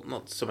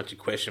not so much a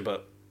question,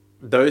 but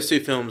those two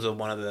films are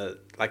one of the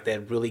they're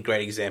really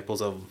great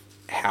examples of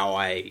how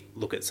I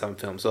look at some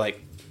films. So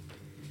like,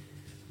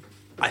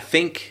 I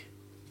think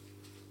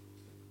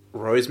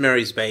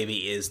Rosemary's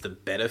Baby is the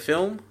better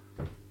film,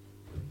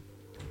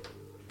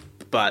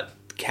 but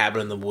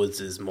Cabin in the Woods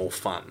is more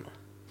fun.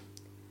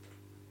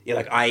 Yeah,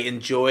 like I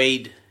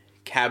enjoyed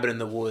Cabin in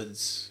the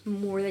Woods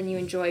more than you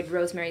enjoyed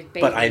Rosemary's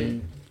Baby. But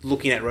I'm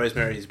looking at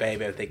Rosemary's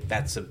Baby, I think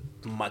that's a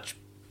much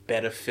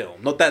better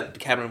film. Not that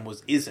Cabin in the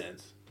Woods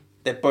isn't.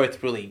 They're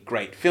both really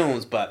great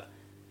films, but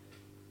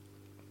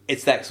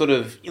it's that sort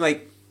of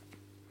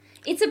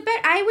it's a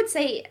bet. I would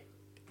say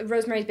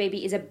Rosemary's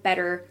Baby is a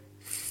better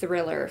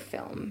thriller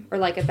film, or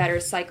like a better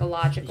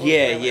psychological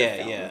thriller film.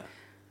 Yeah.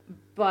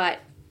 But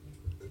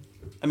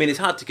I mean, it's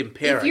hard to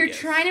compare. If you're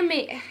trying to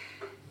make,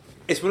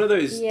 it's one of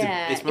those.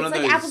 it's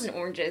like apples and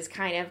oranges,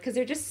 kind of, because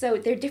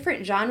they're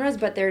different genres,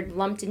 but they're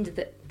lumped into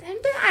the.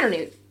 I don't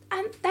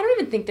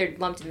even think they're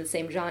lumped in the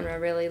same genre,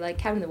 really. Like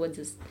Cabin in the Woods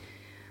is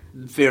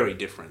very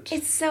different.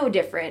 It's so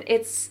different.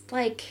 It's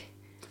like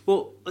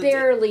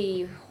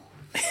barely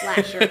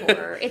slasher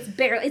horror.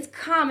 It's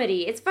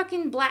comedy. It's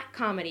fucking black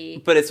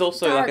comedy. But it's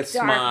also like a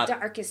smart,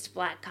 darkest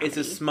black comedy. It's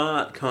a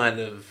smart kind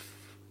of.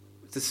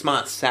 It's a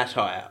smart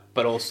satire,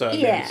 but also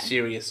a very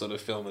serious sort of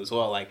film as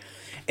well. Like,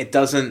 it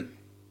doesn't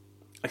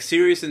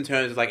serious in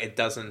terms of it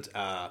doesn't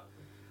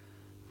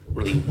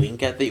really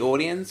wink at the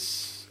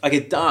audience. Like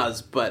it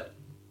does, but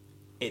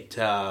it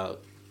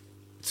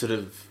sort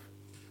of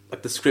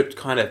the script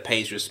kind of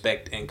pays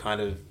respect and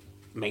kind of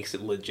makes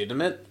it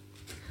legitimate.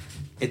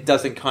 It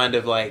doesn't kind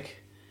of if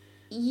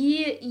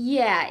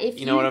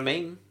you know what I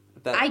mean.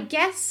 I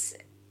guess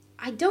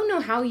I don't know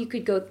how you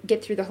could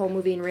get through the whole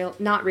movie and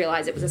not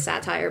realize it was a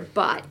satire,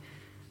 but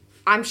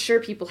I'm sure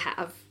people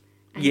have.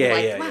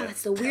 And wow,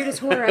 that's the weirdest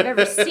horror I've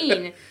ever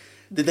seen.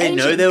 Did they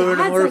know they were in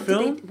a horror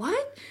film?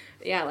 What?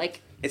 Yeah,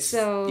 it's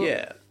so.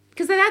 Yeah.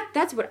 Because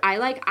that's what I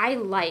like.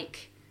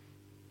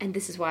 And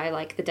this is why I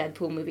like the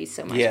Deadpool movies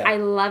so much. Yeah. I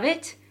love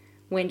it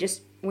when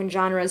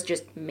genres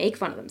just make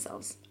fun of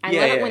themselves. I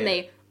love it when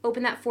they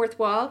open that fourth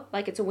wall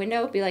like it's a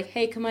window, be like,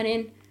 "Hey, come on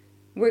in.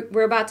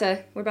 We're about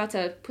to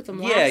put some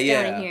laughs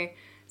down in here."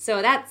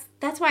 So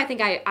that's why I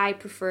think I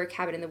prefer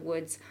Cabin in the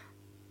Woods.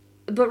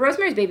 But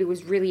Rosemary's Baby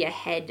was really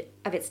ahead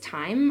of its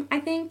time, I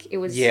think. It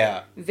was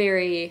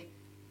very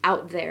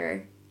out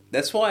there.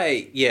 That's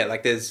why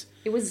there's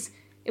it was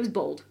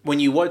bold. When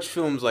you watch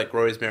films like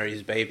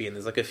Rosemary's Baby, and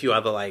there's a few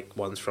other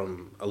ones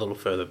from a little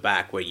further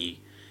back where you're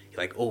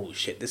like, "Oh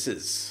shit, this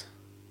is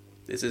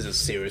a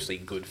seriously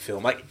good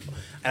film." And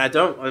I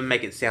don't want to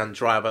make it sound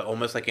dry, but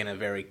almost in a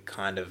very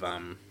kind of I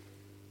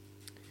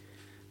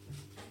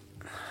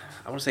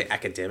want to say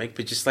academic,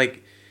 but just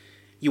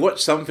you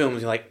watch some films,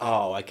 and you're like,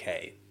 "Oh,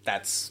 okay,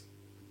 that's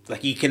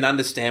you can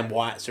understand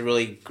why it's a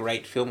really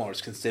great film, or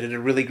it's considered a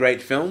really great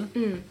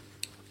film."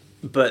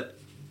 But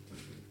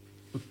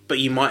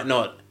you might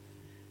not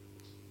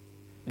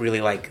really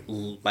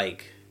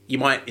you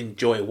might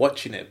enjoy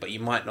watching it, but you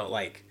might not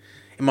it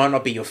might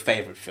not be your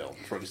favorite film,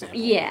 for example.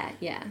 Yeah.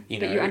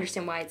 But you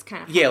understand why it's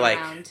kind of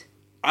around.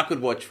 I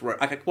could watch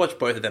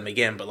both of them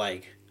again, but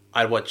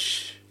I'd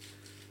watch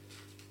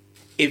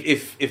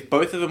if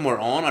both of them were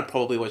on, I'd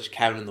probably watch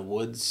Cabin in the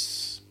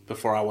Woods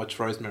before I watch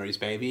Rosemary's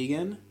Baby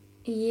again.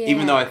 Yeah.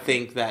 Even though I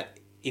think that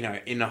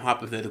in a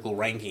hypothetical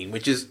ranking,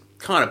 which is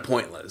kind of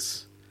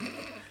pointless.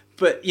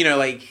 But,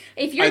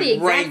 if you're the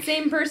exact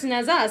same person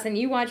as us and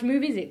you watch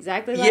movies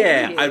exactly like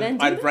we do,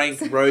 I'd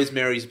rank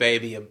Rosemary's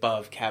Baby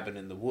above Cabin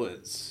in the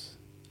Woods.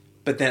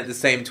 But then at the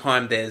same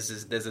time, there's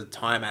a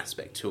time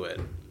aspect to it.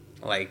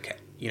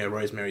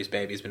 Rosemary's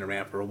Baby has been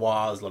around for a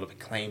while. There's a lot of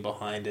acclaim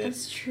behind it.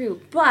 That's true.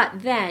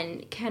 But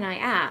then, can I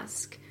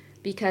ask,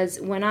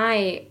 because when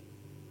I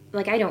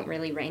don't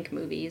really rank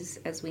movies,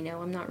 as we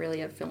know. I'm not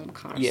really a film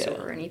connoisseur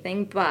or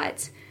anything,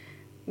 but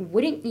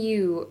wouldn't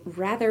you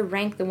rather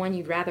rank the one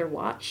you'd rather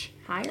watch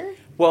higher?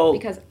 Well,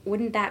 because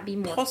wouldn't that be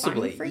more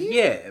fun for you?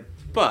 Yeah,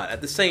 but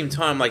at the same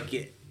time,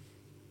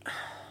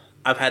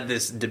 I've had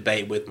this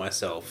debate with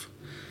myself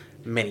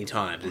many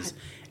times.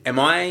 Am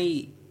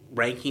I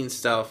ranking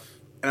stuff?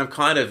 And I've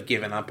kind of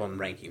given up on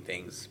ranking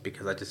things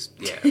because I just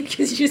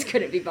because you just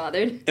couldn't be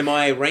bothered. Am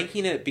I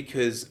ranking it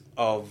because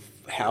of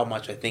how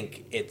much I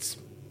think it's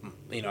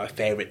a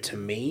favorite to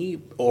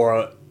me,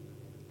 or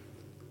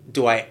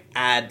do I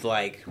add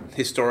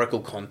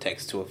historical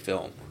context to a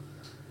film?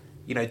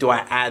 Do I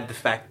add the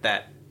fact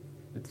that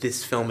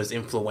this film is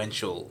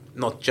influential,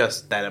 not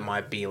just that it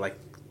might be I'm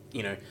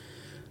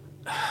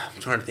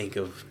trying to think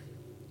of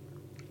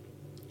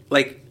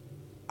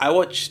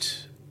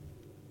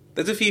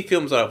there's a few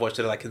films that I've watched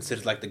that are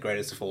considered the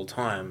greatest of all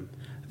time,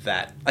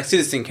 that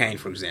Citizen Kane,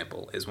 for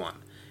example, is one.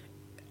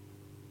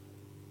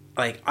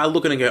 I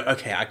look at it and go,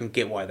 okay, I can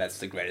get why that's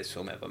the greatest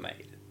film ever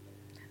made,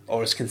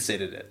 or is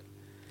considered it.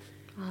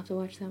 I'll have to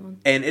watch that one.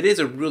 And it is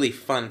a really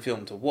fun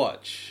film to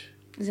watch.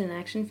 Is it an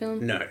action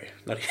film? No.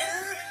 Not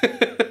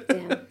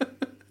Damn.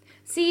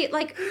 See,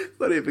 like... It's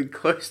not even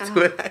close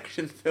to an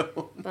action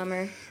film.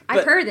 Bummer.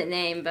 I've heard the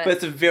name, but... But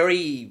it's a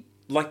very...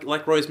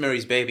 Like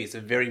Rosemary's Baby, it's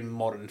a very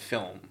modern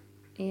film.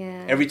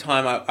 Yeah. Every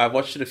time I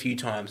watched it a few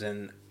times,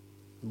 and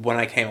when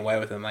I came away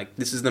with it, I'm like,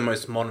 this is the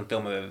most modern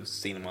film I've ever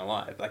seen in my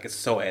life. Like, it's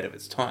so ahead of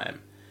its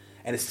time.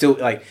 And it's still,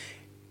 like,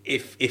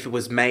 if it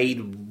was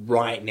made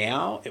right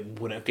now, it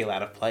wouldn't feel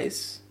out of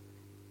place.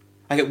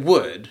 Like, it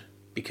would,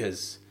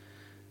 because,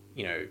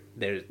 you know,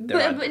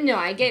 but no,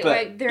 I get,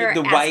 like, there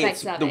are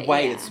aspects of it. The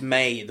way it's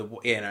made,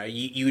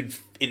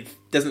 it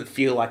doesn't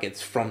feel like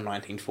it's from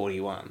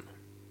 1941.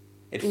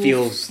 It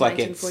feels like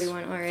it's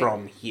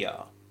from here.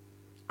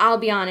 I'll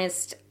be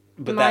honest,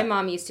 my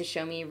mom used to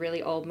show me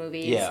really old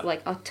movies,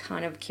 like a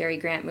ton of Cary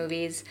Grant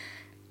movies,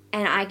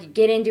 and I could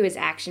get into his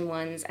action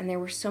ones, and there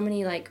were so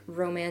many, like,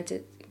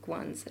 romantic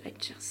ones that I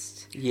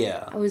just...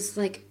 Yeah. I was,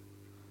 like,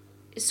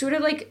 sort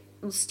of, like,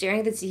 staring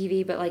at the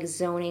TV, but, like,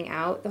 zoning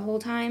out the whole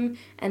time,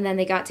 and then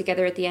they got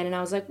together at the end, and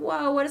I was like,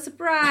 whoa, what a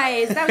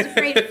surprise! That was a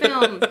great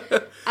film!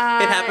 It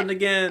happened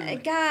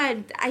again!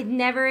 God, I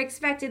never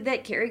expected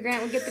that Cary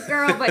Grant would get the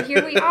girl, but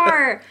here we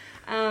are!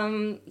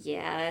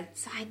 Yeah,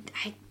 so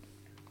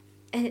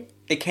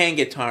it can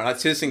get tiring. Like,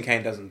 Citizen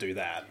Kane doesn't do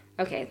that.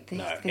 Okay,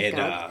 thank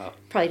God.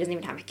 Probably doesn't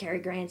even have a Cary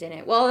Grant in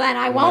it. Well, then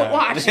I won't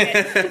watch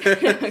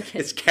it.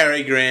 It's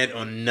Cary Grant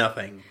or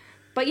nothing.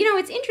 But, you know,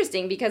 it's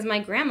interesting because my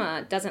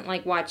grandma doesn't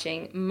like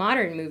watching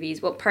modern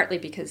movies. Well, partly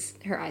because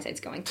her eyesight's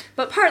going.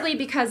 But partly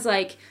because,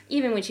 like,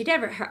 even when she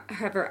did have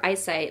her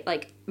eyesight,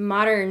 like,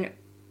 modern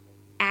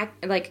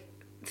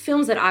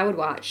films that I would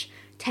watch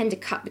tend to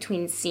cut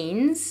between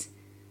scenes.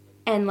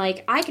 And,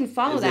 like, I can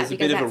follow that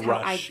because that's how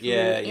I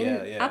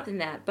grew up in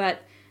that.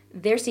 But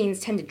their scenes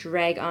tend to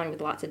drag on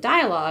with lots of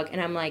dialogue. And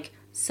I'm like,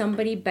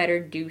 somebody better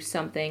do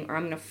something or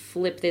I'm going to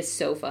flip this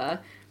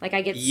sofa. Like,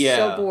 I get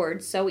so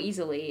bored so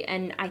easily.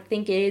 And I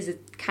think it is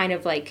kind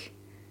of like...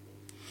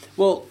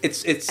 Well,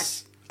 it's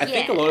I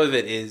think a lot of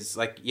it is,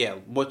 like,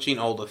 watching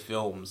older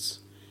films,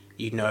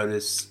 you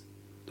notice,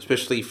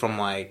 especially from,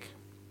 like...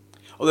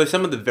 Although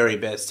some of the very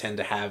best tend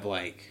to have,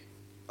 like,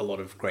 a lot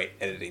of great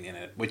editing in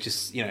it, which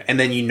is, you know... And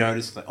then you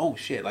notice, like, oh,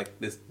 shit, like,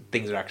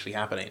 things are actually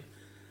happening.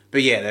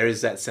 But, yeah, there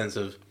is that sense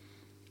of...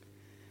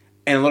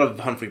 And a lot of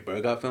Humphrey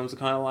Bogart films are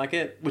kind of like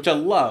it, which I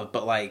love,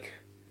 but, like...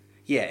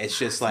 Yeah, it's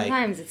just like...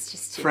 Sometimes it's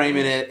just too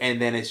framing it,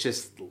 and then it's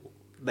just...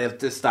 They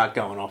just start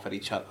going off at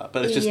each other.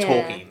 But it's just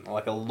talking,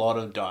 like a lot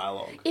of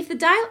dialogue. If the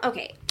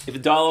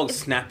dialogue's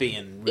snappy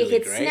and really great... If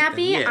it's great,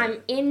 snappy, then,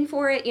 I'm in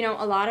for it. You know,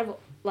 a lot of,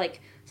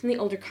 like, some of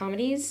the older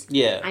comedies...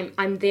 Yeah.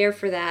 I'm there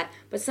for that.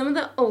 But some of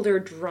the older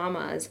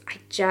dramas, I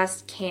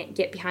just can't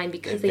get behind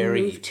because they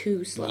move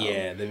too slow.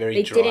 Yeah, they're very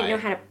They dry. didn't know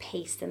how to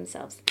pace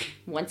themselves.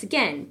 Once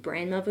again,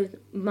 Bran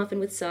Muffin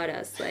with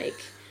Sawdust. Like,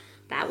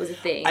 that was a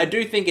thing. I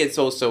do think it's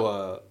also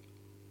a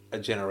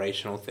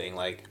generational thing.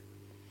 Like,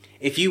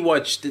 if you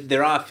watch,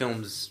 there are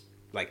films,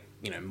 like,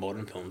 you know,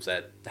 modern films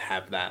that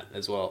have that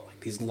as well.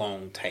 Like, these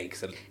long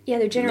takes.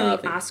 They're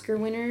generally Oscar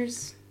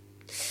winners.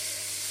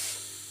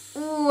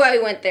 Ooh, I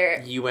went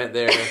there. You went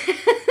there.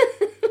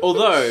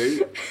 Although,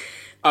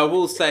 I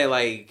will say,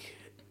 like...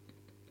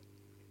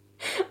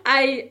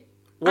 I'm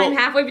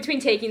halfway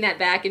between taking that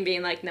back and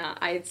being like, nah,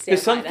 I'd stand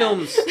by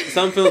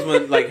some films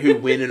when, like, who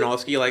win an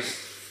Oscar, you're like...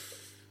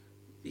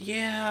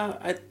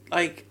 Yeah,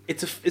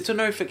 it's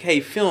an okay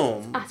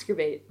film. Oscar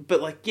bait.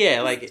 But, like,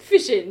 yeah, like...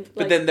 Fishing.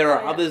 But then there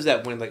are others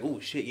that win, like, oh,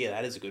 shit, yeah,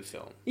 that is a good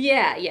film.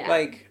 Yeah, yeah.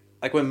 Like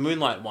when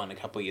Moonlight won a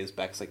couple of years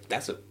back, it's like,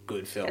 that's a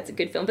good film. That's a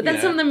good film. But then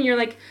some of them, you're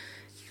like,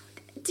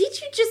 did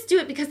you just do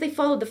it because they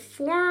followed the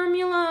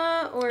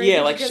formula? Or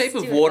yeah, like, Shape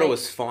of Water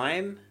was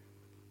fine.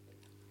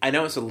 I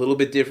know it's a little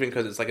bit different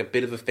because it's, like, a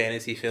bit of a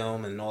fantasy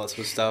film and all that sort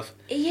of stuff.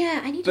 Yeah,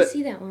 I need to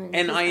see that one.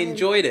 And I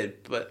enjoyed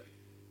it, but...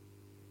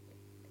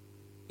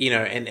 You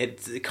know, and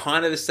it's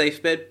kind of a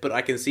safe bet, but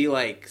I can see,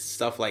 like,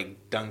 stuff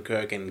like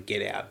Dunkirk and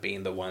Get Out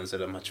being the ones that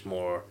are much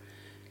more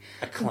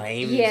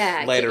acclaimed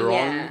later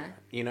on.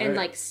 You know, and,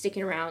 like,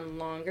 sticking around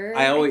longer.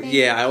 I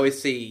always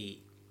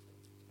see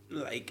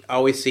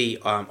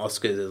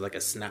Oscars as like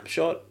a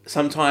snapshot.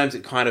 Sometimes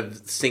it kind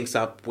of syncs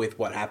up with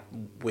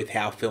with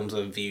how films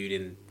are viewed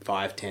in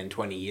 5, 10,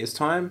 20 years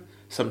time.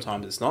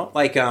 Sometimes it's not.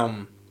 Like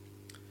when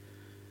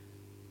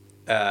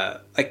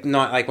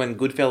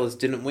Goodfellas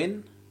didn't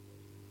win.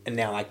 And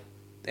now, like,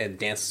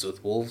 Dances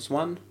with Wolves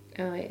won.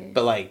 Oh, yeah.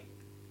 But, like,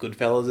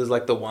 Goodfellas is,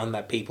 like, the one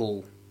that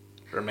people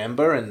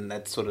remember, and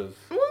that's sort of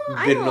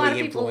been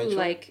really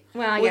influential.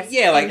 I guess.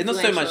 Yeah, like, not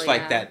so much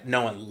like that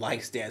no one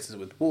likes Dances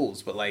with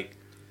Wolves, but, like,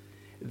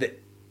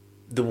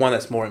 the one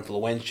that's more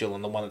influential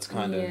and the one that's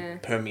kind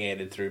of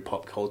permeated through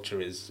pop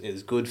culture is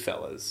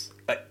Goodfellas.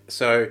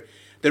 So,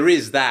 there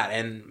is that,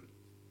 and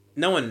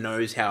no one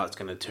knows how it's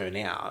going to turn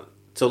out.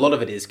 So, a lot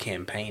of it is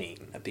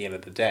campaigning at the end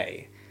of the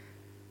day.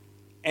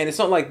 And it's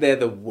not like they're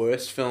the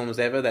worst films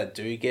ever that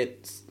do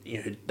get,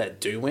 that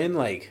do win,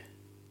 like...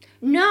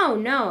 No,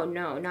 not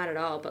at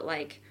all, but,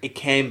 like... It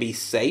can be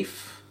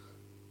safe.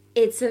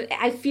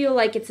 I feel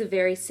like it's a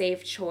very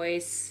safe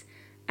choice,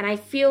 and I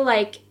feel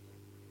like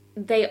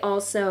they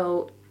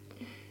also...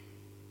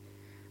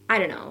 I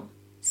don't know.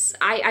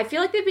 I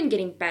feel like they've been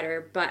getting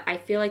better, but I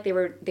feel like they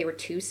were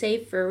too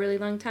safe for a really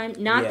long time.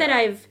 Not that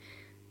I've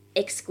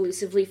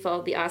exclusively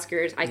followed the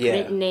Oscars. I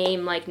couldn't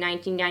name like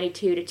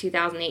 1992 to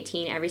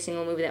 2018 every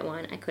single movie that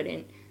won. I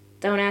couldn't.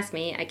 Don't ask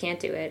me. I can't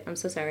do it. I'm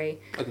so sorry.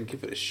 I can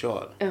give it a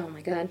shot. Oh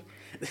my god.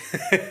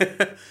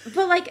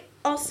 But like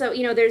also,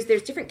 you know, there's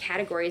different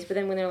categories, but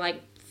then when they're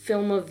like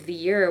film of the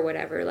year or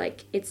whatever,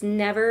 like it's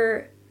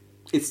never.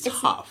 It's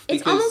tough.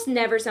 It's almost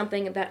never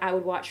something that I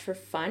would watch for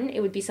fun.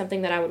 It would be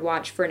something that I would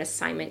watch for an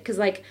assignment. Because,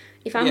 like,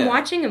 if I'm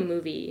watching a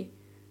movie,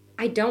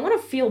 I don't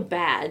want to feel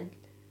bad.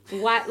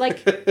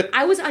 Like,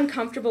 I was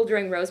uncomfortable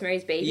during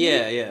Rosemary's Baby.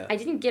 Yeah. I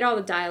didn't get all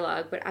the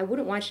dialogue, but I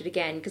wouldn't watch it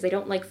again because I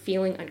don't like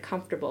feeling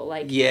uncomfortable.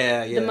 Like,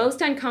 the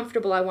most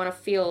uncomfortable I want to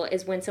feel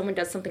is when someone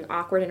does something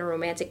awkward in a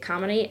romantic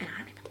comedy, and I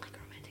don't even like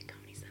romantic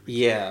comedies that much.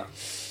 Yeah.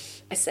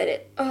 I said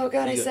it. Oh,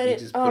 God, I said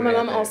it. Oh, my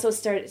mom also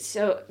started...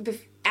 So...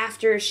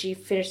 After she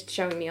finished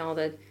showing me all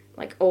the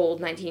like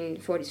old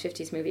 1940s,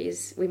 50s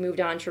movies, we moved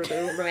on to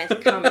the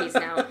romantic comedies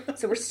now.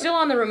 So we're still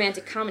on the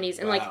romantic comedies,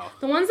 and like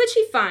the ones that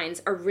she finds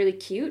are really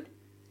cute.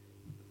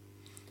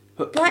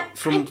 But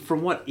from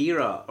what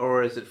era,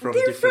 or is it from?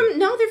 They're from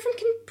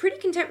pretty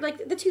contemporary,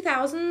 like the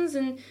 2000s,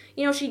 and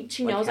you know she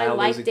knows I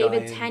like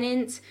David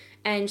Tennant,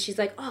 and she's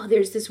like, oh,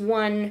 there's this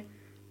one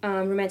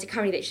romantic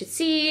comedy that you should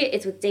see.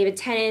 It's with David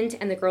Tennant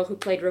and the girl who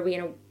played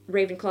Rowena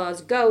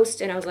Ravenclaw's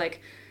ghost, and I was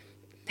like.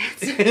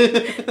 That's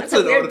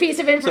a weird piece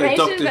of information.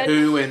 So Doctor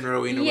Who and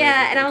Rowena.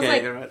 Yeah, and I was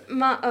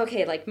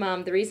like,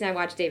 Mom, the reason I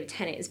watch David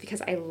Tennant is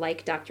because I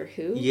like Doctor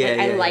Who.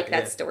 I like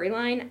that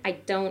storyline. I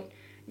don't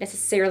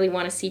necessarily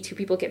want to see two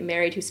people get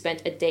married who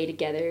spent a day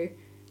together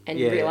and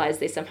realize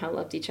they somehow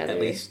loved each other.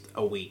 At least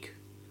a week.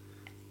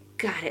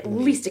 God, at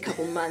least a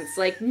couple months.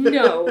 Like,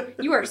 no,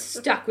 you are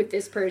stuck with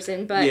this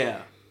person. But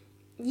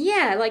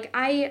yeah, like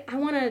I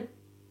want to.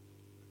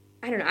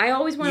 I don't know. I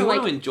always want to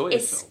like enjoy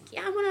it.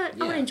 Yeah, I want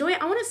to enjoy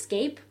it. I want to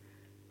escape.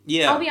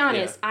 Yeah. I'll be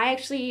honest. Yeah. I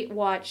actually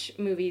watch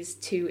movies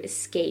to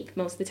escape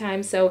most of the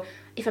time. So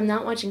if I'm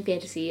not watching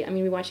fantasy, I'm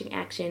going to be watching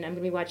action. I'm going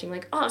to be watching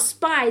like, oh,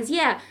 spies,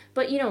 yeah.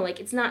 But you know, like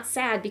it's not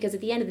sad because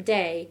at the end of the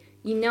day,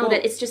 you know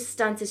that it's just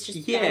stunts. It's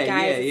just bad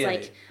guys. It's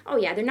like, oh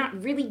yeah, they're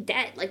not really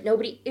dead. Like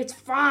nobody. It's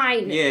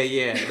fine. Yeah.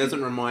 It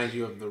doesn't remind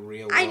you of the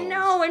real world. I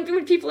know. And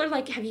when people are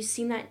like, have you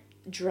seen that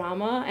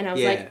drama? And I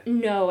was like,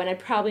 no, and I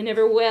probably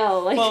never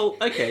will. Like, well,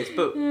 okay,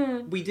 but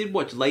we did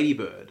watch Lady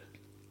Bird.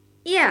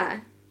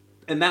 Yeah.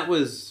 And that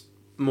was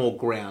more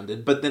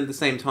grounded, but then at the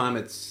same time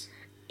it's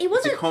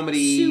a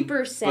comedy,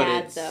 super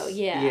sad though.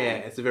 Yeah,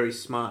 it's a very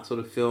smart sort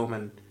of film,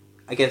 and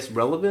I guess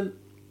relevant,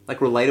 like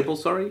relatable.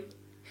 Sorry.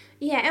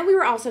 Yeah, and we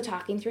were also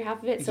talking through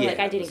half of it, so like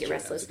I didn't get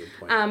restless.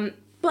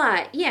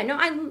 But yeah, no,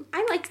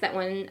 I liked that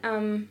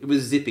one. It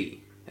was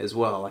zippy as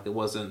well. Like it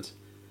wasn't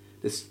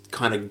this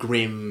kind of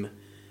grim.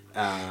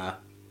 Dour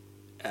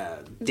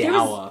there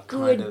was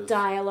good kind of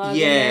dialogue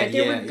in there.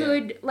 There were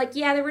good, like,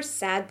 there were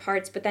sad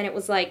parts, but then it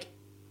was like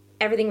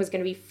everything was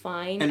going to be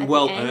fine. And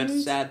well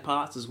earned sad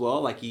parts as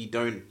well. Like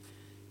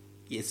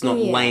it's not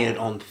laying it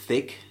on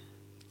thick.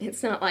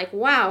 It's not like,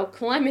 wow,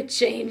 climate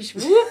change.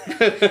 Whoop.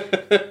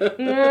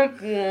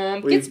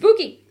 Get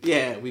spooky.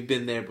 Yeah, we've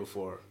been there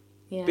before.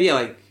 Yeah. But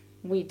like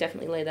we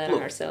definitely laid that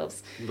on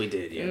ourselves. We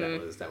did, yeah.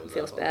 That was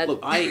feels bad. Look,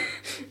 I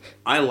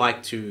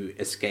like to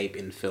escape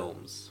in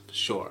films.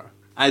 Sure.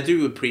 I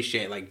do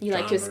appreciate, like, you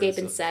like to escape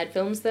in sad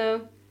films,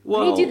 though?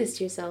 Well, why do you do this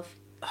to yourself?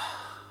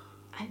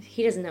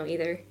 He doesn't know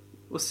either.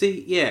 Well,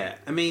 see, yeah.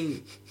 I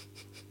mean,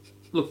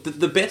 look,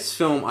 the best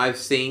film I've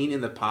seen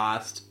in the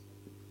past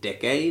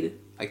decade,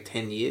 like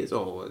 10 years,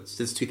 or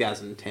since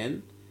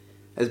 2010,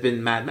 has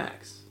been Mad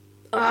Max.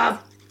 I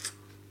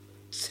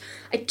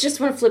just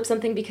want to flip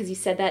something because you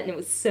said that and it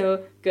was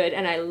so good,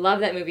 and I love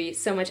that movie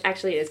so much.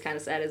 Actually, it is kind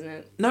of sad, isn't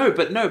it? No,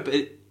 but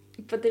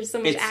but there's so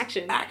much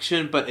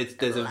action. But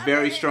there's a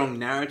very strong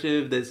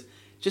narrative. There's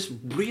just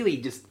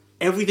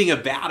everything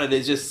about it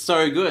is just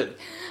so good.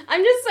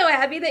 I'm just so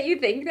happy that you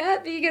think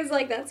that because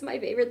like that's my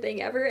favorite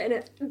thing ever,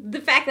 and the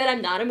fact that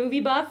I'm not a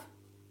movie buff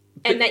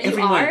and that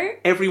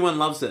everyone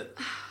loves it.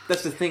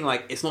 That's the thing.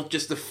 Like it's not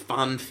just a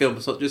fun film.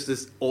 It's not just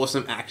this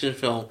awesome action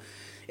film.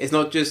 It's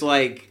not just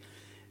like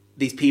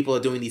these people are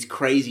doing these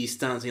crazy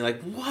stunts and you're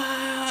like,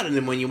 what? And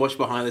then when you watch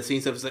behind the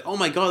scenes stuff, it's like, oh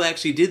my god, they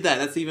actually did that.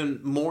 That's even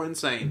more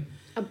insane.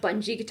 A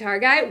bungee guitar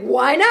guy?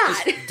 Why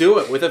not? Just do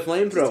it with a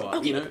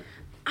flamethrower, you know?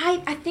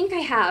 I think I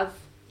have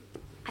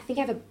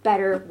a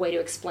better way to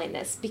explain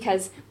this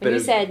because when you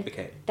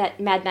said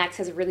that Mad Max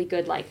has a really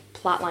good like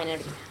plot line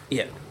and everything.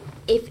 Yeah.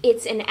 If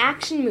it's an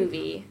action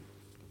movie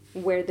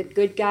where the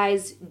good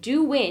guys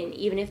do win,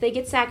 even if they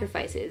get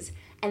sacrifices,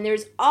 and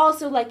there's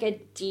also like a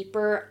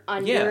deeper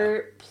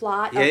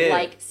plot of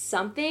like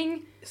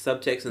something.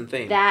 Subtext and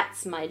theme.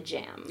 That's my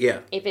jam. Yeah.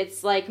 If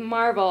it's like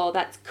Marvel,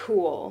 that's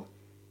cool.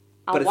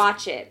 I'll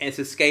watch it. And it's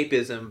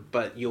escapism,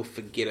 but you'll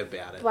forget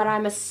about it. But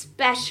I'm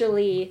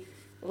especially,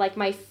 like,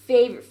 my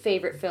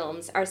favorite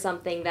films are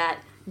something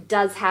that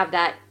does have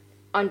that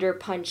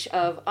underpunch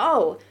of,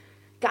 oh,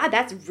 God,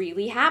 that's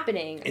really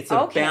happening. It's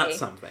about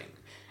something.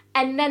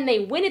 And then they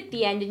win at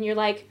the end, and you're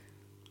like,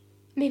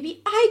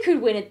 maybe I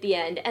could win at the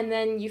end, and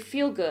then you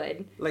feel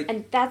good. Like,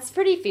 and that's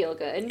pretty feel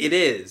good. It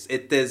is.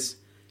 There's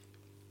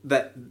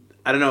that.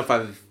 I don't know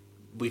if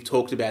we've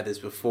talked about this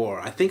before.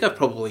 I think I've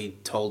probably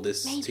told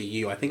this to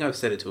you. I think I've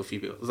said it to a few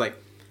people. It's like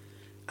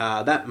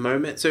that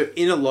moment. So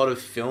in a lot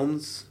of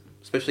films,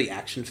 especially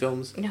action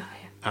films,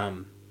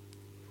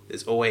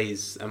 there's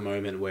always a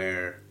moment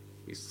where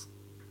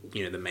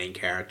the main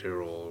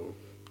character or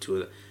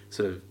two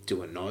sort of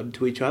do a nod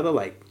to each other,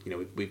 like,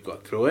 we've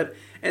got through it,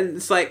 and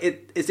it's like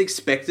it's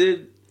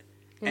expected,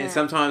 and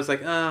sometimes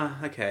like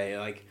okay,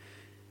 like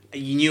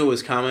you knew it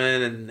was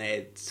coming, and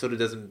it sort of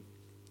doesn't.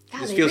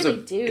 God, It feels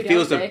really it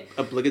feels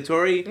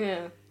obligatory.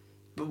 Yeah.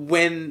 But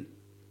when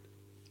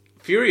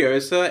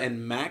Furiosa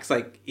and Max,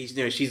 like,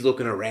 she's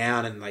looking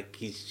around and like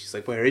she's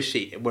like, where is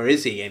she? Where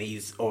is he? And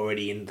he's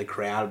already in the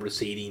crowd,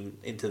 receding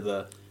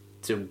into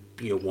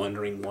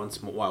wandering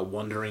once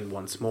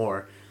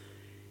more.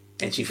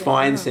 And she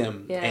finds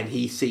him, and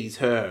he sees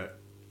her,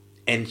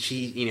 and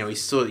she,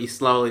 he's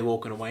slowly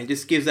walking away, and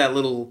just gives that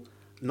little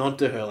nod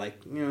to her,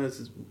 like,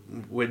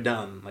 we're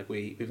done, like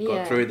we've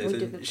got through this,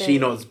 and she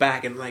nods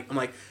back, and I'm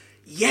like,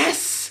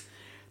 yes,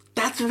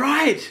 that's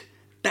right,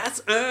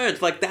 that's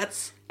earned, like that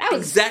was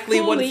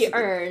exactly what it's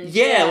earned.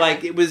 Yeah,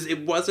 like it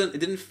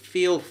didn't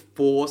feel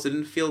forced, it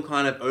didn't feel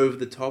kind of over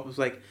the top. It was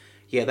like,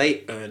 yeah,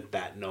 they earned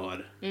that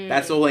nod.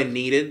 That's all they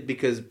needed,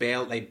 because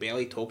they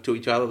barely talked to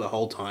each other the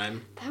whole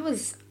time. That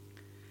was.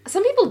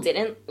 Some people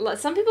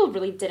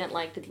really didn't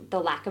like the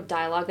lack of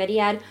dialogue that he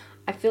had.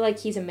 I feel like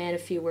he's a man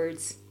of few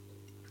words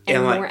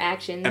and more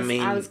actions. I mean,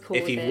 I was cool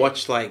if with you it.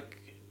 watch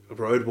like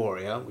Road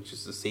Warrior, which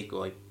is the sequel,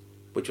 like,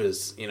 which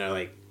was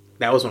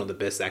that was one of the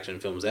best action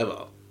films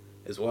ever,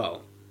 as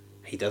well.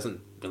 He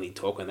doesn't really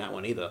talk in that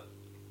one either.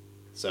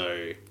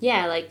 So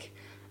yeah, like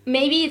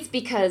maybe it's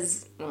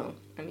because, well,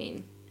 I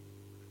mean,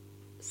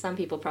 some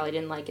people probably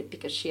didn't like it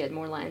because she had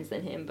more lines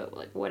than him, but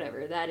like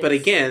whatever that is. But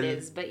again, it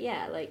is. But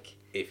yeah, like.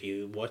 If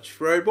you watch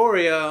Road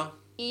Warrior...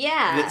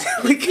 Yeah.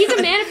 He's a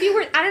man of few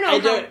words. I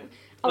don't know.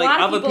 A lot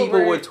of other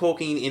people were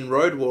talking in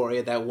Road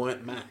Warrior that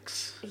weren't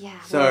Max. Yeah.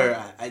 So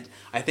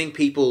I think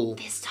people...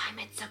 This time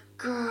it's a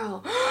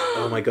girl.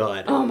 Oh my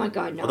god. Oh my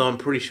god, no. Although I'm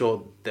pretty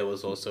sure there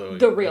was also...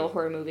 The real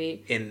horror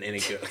movie. In a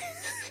girl...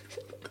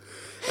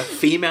 A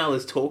female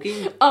is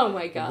talking? Oh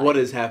my god. What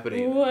is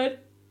happening?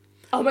 What?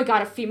 Oh my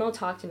god, a female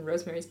talked in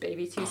Rosemary's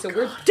Baby too, so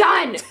we're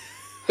done!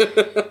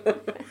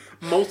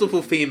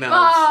 Multiple females.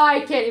 Oh,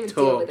 I can't even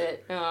deal with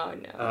it. Oh,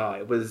 no. Oh,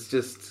 it was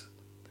just...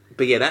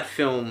 But yeah, that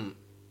film...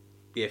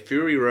 Yeah,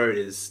 Fury Road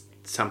is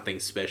something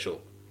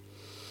special,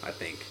 I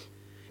think.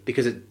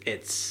 Because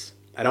it's...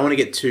 I don't want to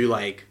get too,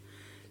 like,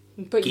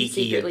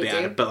 geeky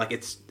about it, but, like,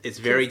 it's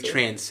very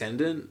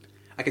transcendent.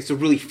 Like, it's a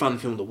really fun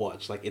film to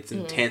watch. Like, it's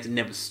intense, it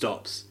never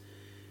stops.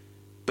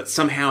 But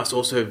somehow it's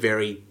also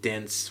very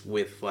dense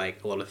with,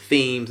 like, a lot of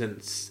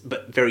themes,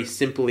 but very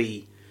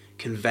simply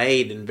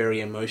conveyed and very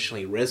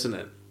emotionally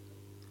resonant.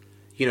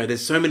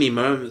 There's so many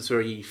moments where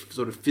you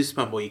sort of fist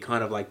bump or you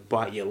kind of like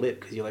bite your lip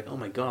because you're like, oh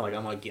my god, like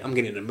I'm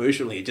getting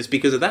emotionally just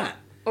because of that.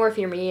 Or if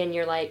you're me and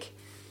you're like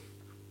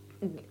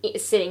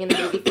sitting in the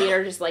movie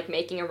theater just like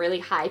making a really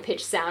high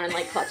pitched sound and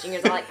like clutching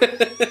yourself like,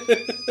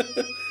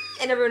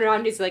 and everyone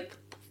around you's like,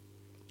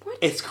 what?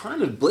 It's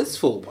kind of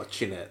blissful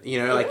watching it,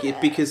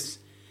 because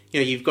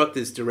you've got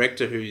this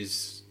director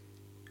who's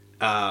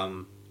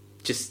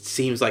just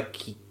seems like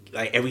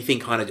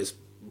everything kind of just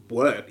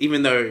worked,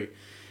 even though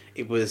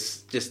it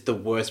was just the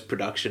worst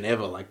production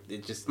ever. Like,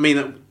 it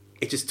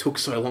just took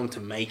so long to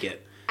make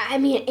it. I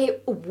mean,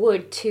 it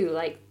would too.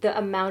 Like, the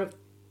amount of...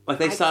 Like,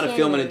 they started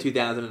filming in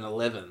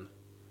 2011.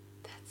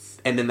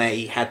 And then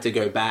they had to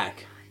go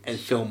back and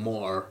film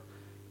more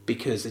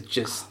because it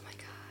just... Oh,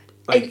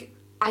 my God.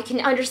 I can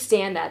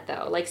understand that,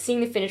 though. Like,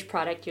 seeing the finished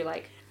product, you're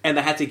like... And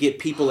they had to get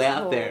people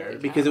out there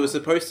because it was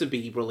supposed to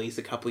be released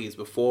a couple of years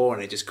before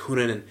and it just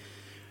couldn't. And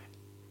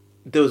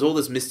there was all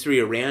this mystery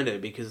around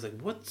it because, like,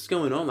 what's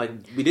going on? Like,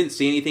 we didn't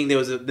see anything.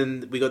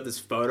 Then we got this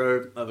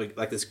photo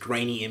of this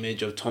grainy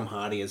image of Tom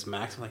Hardy as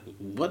Max. I'm like,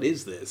 what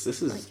is this?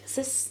 This is... Like, is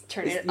this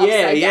turning it upside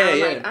down?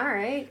 Yeah. Like, all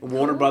right.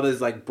 Warner Brothers,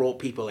 like, brought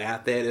people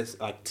out there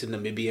to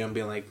Namibia and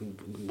be like,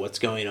 what's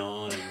going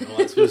on? And all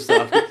that sort of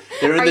stuff.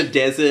 They're in the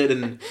desert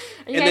and...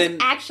 Are you guys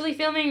actually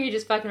filming or are you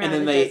just fucking around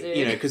in the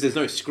desert? Because there's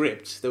no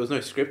script. There was no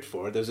script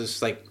for it. There was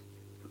just, like,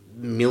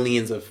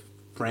 millions of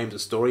frames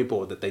of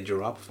storyboard that they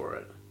drew up for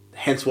it.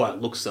 Hence why it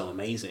looks so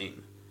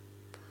amazing.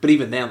 But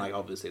even then, like,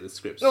 obviously the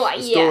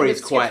story is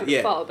quite...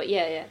 Yeah. Fall, but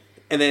yeah.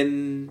 And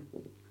then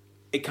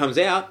it comes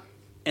out,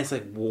 and it's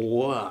like,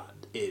 what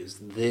is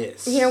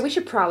this? We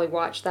should probably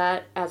watch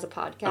that as a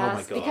podcast. Oh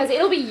my God. Because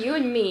it'll be you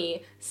and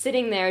me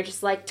sitting there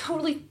just, like,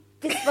 totally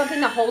fist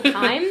bumping the whole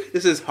time.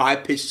 This is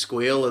high-pitched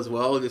squeal as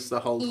well, just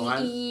the whole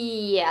time.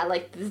 Yeah,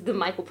 like, the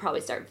mic will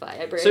probably start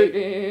vibrating.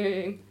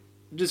 So,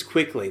 just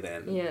quickly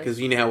then, because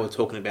you know how we're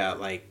talking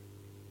about, like,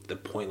 the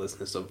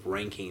pointlessness of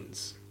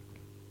rankings.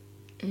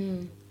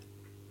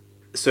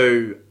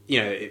 So,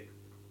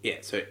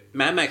 so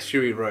Mad Max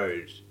Fury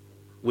Road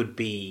would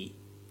be,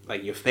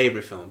 like, your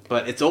favourite film,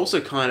 but it's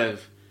also kind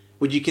of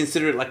would you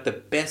consider it like the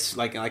best,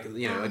 like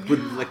you know, like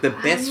would like the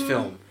best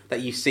film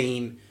that you've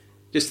seen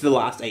just the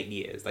last 8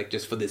 years, like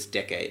just for this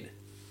decade?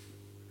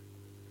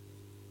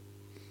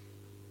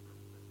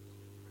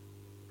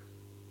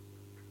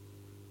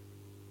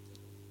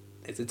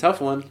 It's a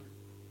tough one.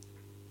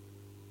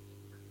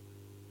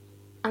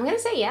 I'm gonna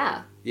say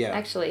yeah. Yeah.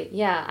 Actually,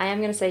 yeah, I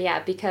am gonna say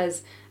yeah,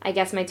 because I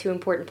guess my two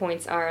important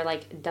points are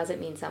like, does it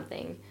mean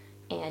something,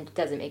 and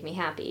does it make me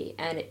happy,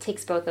 and it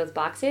ticks both those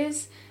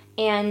boxes,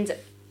 and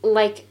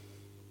like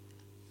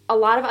a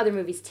lot of other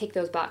movies tick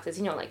those boxes.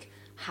 You know, like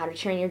How to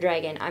Train Your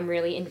Dragon. I'm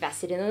really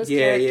invested in those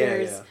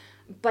characters. Yeah.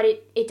 But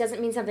it doesn't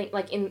mean something,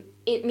 like,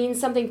 it means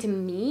something to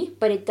me,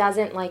 but it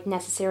doesn't, like,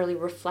 necessarily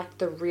reflect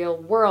the real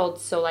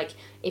world. So, like,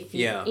 if,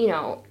 you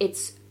know,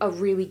 it's a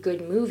really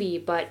good movie,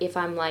 but if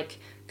I'm, like,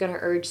 gonna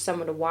urge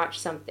someone to watch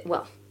something,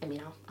 well, I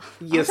mean, I'll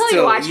tell you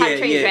to watch How to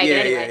Train Your Dragon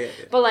anyway.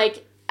 Yeah. But,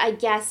 like, I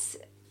guess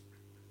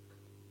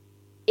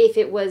if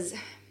it was...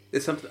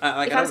 It's something, if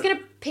I was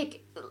gonna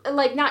pick,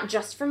 like, not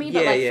just for me,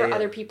 but, for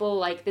other people,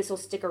 like, this will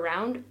stick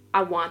around,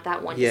 I want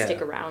that one to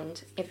stick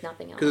around, if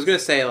nothing else. Because I was gonna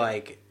say,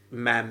 like...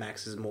 Mad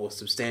Max is more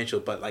substantial,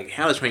 but like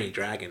How to Train Your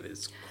Dragon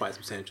is quite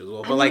substantial as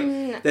well. But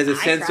like, there's a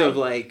sense of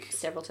like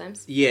several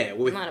times. Yeah,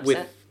 with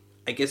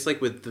I guess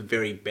like with the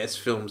very best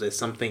films, there's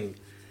something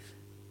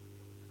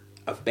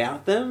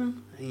about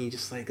them, and you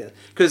just like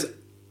because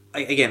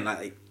again,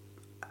 like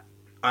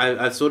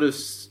I've sort of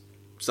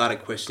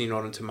started questioning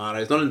Rotten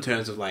Tomatoes, not in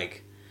terms of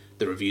like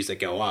the reviews that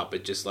go up,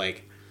 but just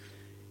like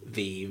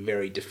the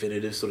very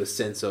definitive sort of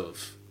sense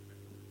of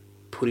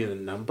putting a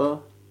number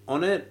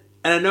on it.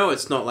 And I know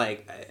it's not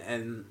like,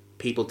 and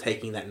people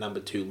taking that number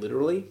too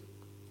literally,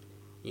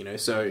 you know,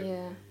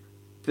 so,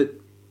 but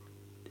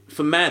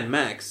for Mad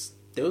Max,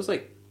 there was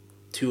like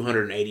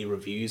 280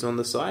 reviews on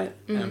the site,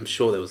 and I'm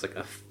sure there was like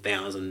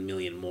 1,000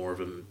 million more of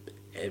them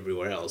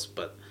everywhere else,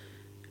 but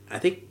I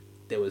think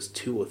there was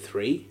 2 or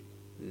 3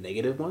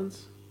 negative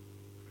ones.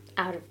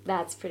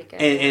 That's pretty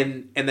good.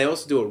 And they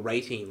also do a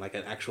rating, like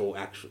an actual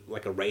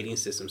like a rating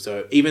system,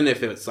 so even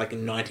if it's like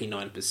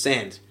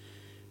 99%,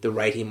 the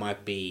rating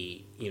might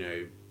be, you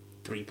know,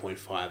 3.5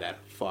 out of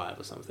 5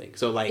 or something.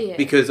 So, like,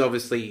 because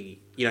obviously,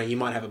 you know, you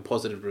might have a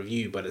positive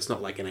review, but it's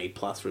not like an A+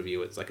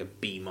 review. It's like a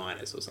B-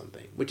 or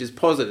something, which is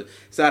positive.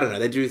 So, I don't know.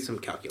 They do some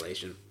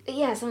calculation.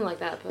 Yeah, something like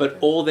that. But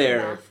all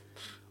the,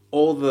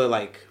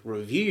 like,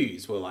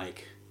 reviews were,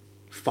 like,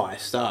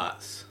 5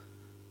 stars.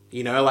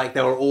 You know, like,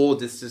 they were all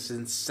just this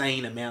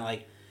insane amount.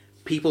 Like,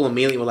 people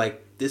immediately were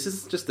like, this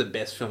is just the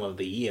best film of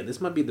the year. This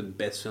might be the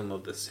best film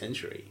of the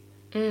century.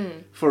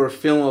 For a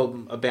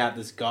film about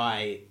this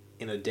guy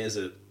in a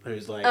desert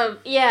who's like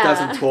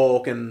doesn't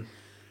talk, and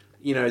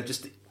you know,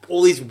 just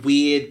all these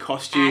weird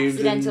costumes,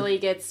 accidentally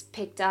gets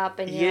picked up,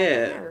 and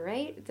like,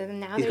 right,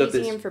 then now they're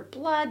using him for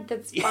blood.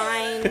 That's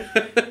fine.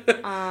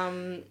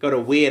 Got a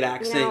weird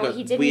accent,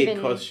 you know, got weird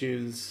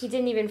costumes. He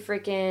didn't even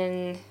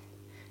freaking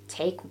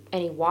take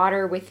any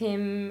water with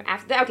him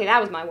after that. Okay, that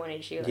was my one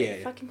issue.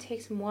 Like, fucking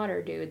take some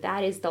water, dude.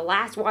 That is the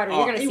last water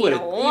you're gonna see in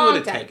a long time. He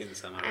would have taken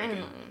some.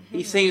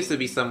 He seems to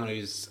be someone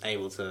who's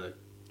able to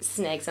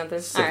snag something,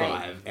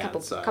 survive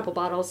outside. Couple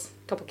bottles,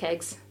 couple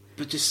kegs.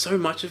 But just so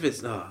much of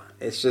it's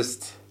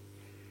just.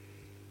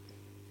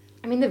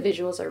 I mean, the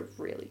visuals are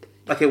really good.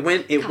 Like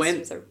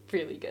costumes are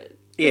really good.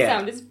 Yeah, the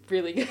sound is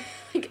really good.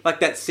 Like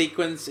that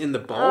sequence in the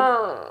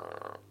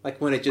bowl. Like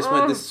when it just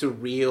went this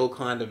surreal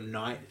kind of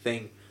night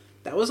thing.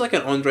 That was like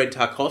an Andrei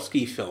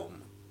Tarkovsky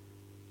film.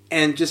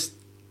 And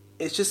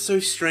it's just so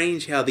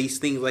strange how these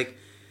things, like,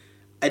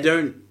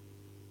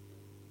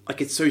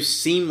 it's so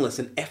seamless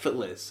and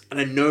effortless. And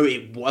I know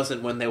it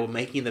wasn't when they were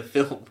making the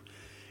film.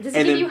 Does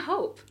it give you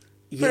hope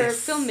for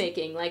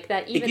filmmaking? Like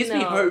that, even though... It gives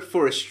me hope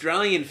for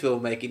Australian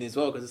filmmaking as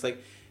well, because it's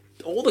like,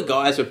 all the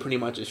guys were pretty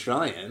much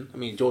Australian. I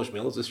mean, George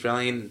Miller's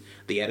Australian,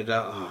 the editor,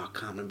 I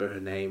can't remember her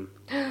name.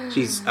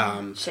 She's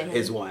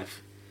his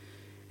wife.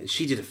 And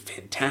she did a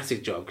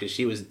fantastic job because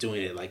she was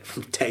doing it like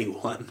from day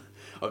one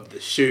of the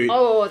shoot.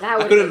 Oh, that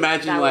would. I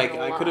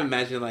could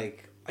imagine I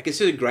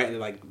consider great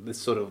like this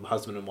sort of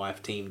husband and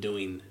wife team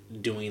doing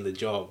the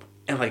job,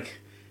 and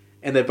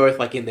they're both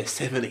like in their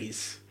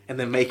 70s and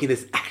they're making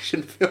this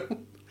action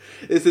film,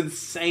 this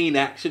insane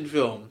action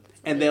film,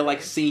 and they're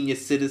like senior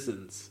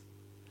citizens.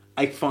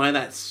 I find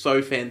that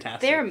so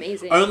fantastic. They're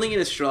amazing. Only in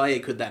Australia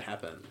could that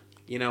happen.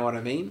 You know what I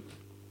mean?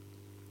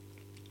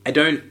 I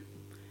don't.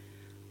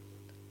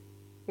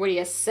 What are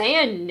you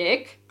saying,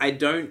 Nick? I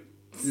don't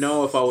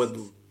know if I would...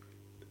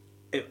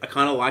 I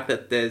kind of like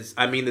that there's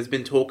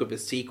been talk of a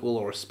sequel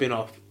or a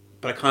spin-off,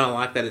 but I kind of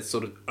like that it's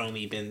sort of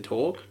only been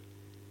talk.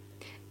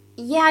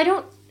 Yeah, I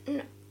don't...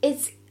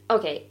 It's...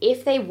 Okay,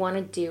 if they want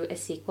to do a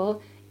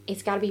sequel,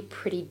 it's got to be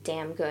pretty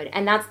damn good.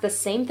 And that's the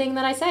same thing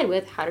that I said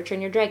with How to Train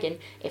Your Dragon.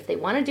 If they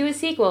want to do a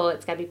sequel,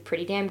 it's got to be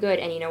pretty damn good.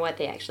 And you know what?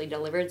 They actually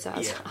delivered, so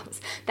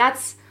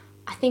that's,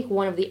 I think,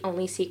 one of the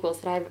only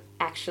sequels that I've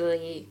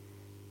actually...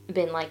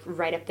 been like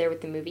right up there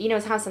with the movie. You know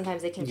how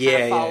sometimes they can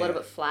kind of fall a little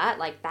bit flat.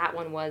 Like that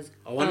one was.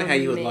 I wonder how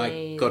you would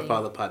like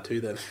Godfather Part 2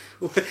 then.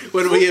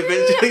 when we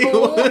eventually.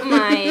 Oh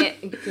my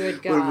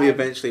good God! When we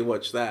eventually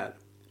watch that,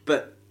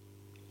 but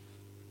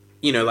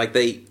like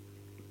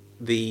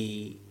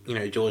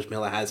George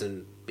Miller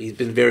he's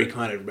been very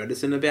kind of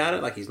reticent about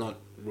it. Like, he's not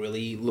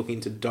really looking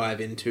to dive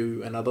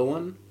into another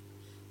one.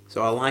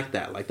 So I like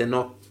that. Like, they're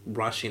not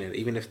rushing it,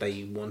 even if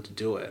they want to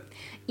do it.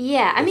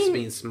 Yeah, I mean,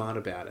 being smart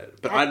about it.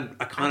 But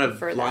I kind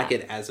of like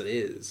it as it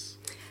is.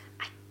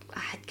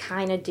 I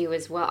kind of do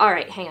as well. All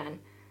right, hang on.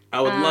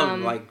 I would love,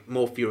 like,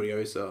 more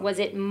Furiosa. Was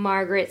it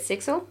Margaret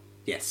Sixel?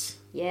 Yes.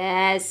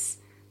 Yes.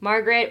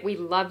 Margaret, we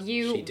love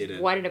you. She did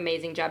it. What an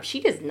amazing job.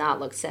 She does not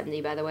look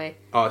 70, by the way.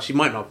 Oh, she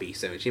might not be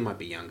 70. She might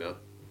be younger.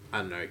 I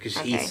don't know, because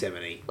he's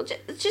 70. Well,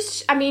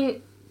 just, I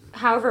mean,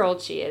 however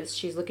old she is,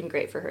 she's looking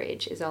great for her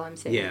age, is all I'm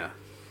saying. Yeah.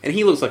 And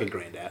he looks like a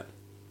granddad.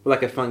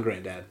 Like a fun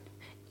granddad.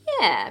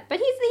 Yeah, but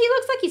he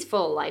looks like he's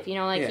full of life, he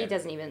Yeah.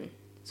 doesn't even...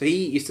 So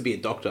he used to be a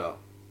doctor.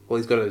 Well,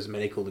 he's got his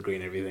medical degree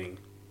and everything.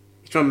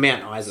 He's from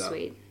Mount Isa.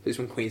 Sweet. He's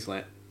from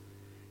Queensland.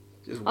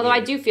 Although I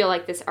do feel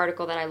like this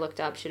article that I looked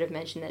up should have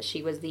mentioned that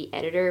she was the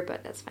editor,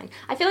 but that's fine.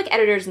 I feel like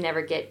editors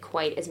never get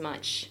quite as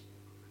much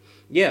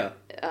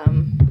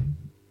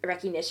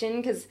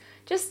recognition, because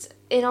just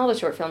in all the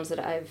short films that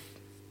I've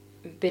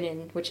been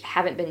in, which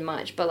haven't been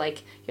much, but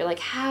like, you're like,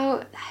 how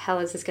the hell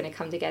is this going to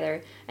come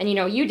together? And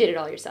you did it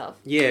all yourself.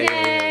 Yeah.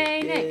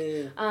 Yay,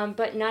 Yeah. Nick.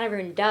 But not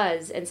everyone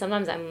does, and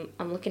sometimes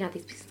I'm looking at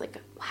these pieces like,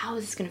 how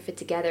is this going to fit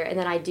together? And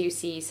then I do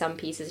see some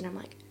pieces and I'm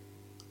like,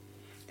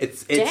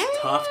 It's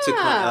tough to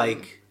kind of,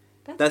 like...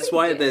 That's pretty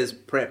why good. there's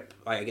prep.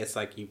 Like, I guess,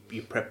 like,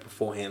 you prep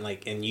beforehand,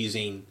 like, and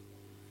using,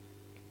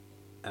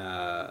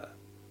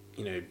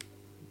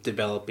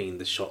 developing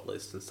the shot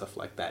list and stuff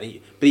like that.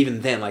 But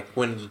even then, like,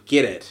 when you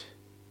get it,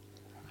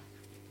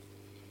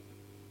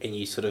 and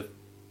you sort of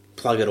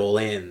plug it all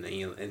in,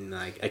 and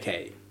like,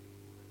 okay,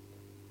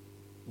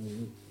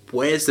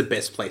 where's the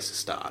best place to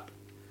start?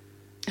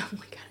 oh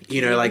my god.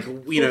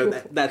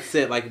 That's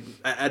it. Like,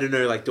 I don't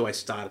know, like, do I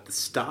start at the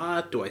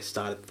start? Do I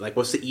start at, like,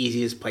 what's the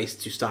easiest place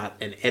to start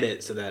and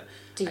edit so that...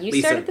 Do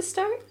you start at the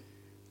start?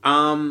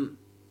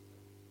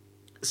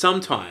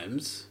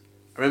 Sometimes.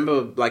 I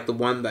remember, like, the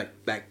one that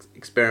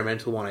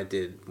experimental one I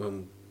did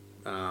when,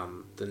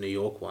 the New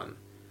York one.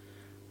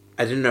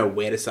 I didn't know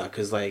where to start,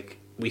 because, like,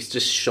 we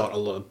just shot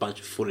a bunch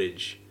of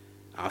footage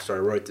after I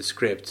wrote the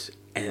script,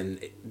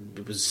 and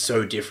it was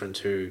so different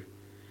to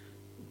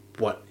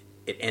what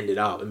it ended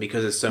up, and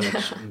because there's so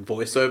much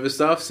voiceover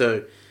stuff,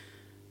 so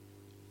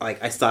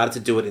like I started to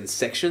do it in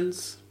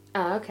sections.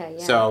 Oh, okay,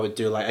 yeah. So I would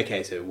do like,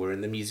 okay, so we're in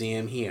the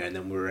museum here, and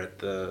then we're at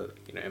the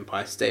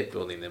Empire State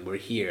Building, then we're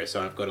here,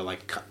 so I've got to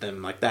like cut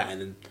them like that,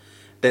 and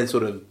then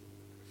sort of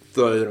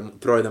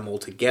throw them all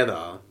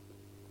together,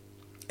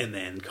 and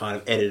then kind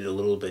of edit it a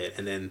little bit,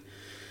 and then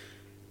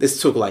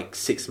this took like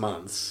 6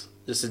 months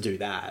just to do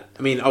that.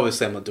 I mean,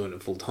 obviously I'm not doing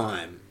it full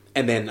time.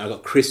 And then I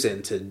got Chris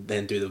in to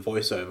then do the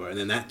voiceover, and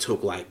then that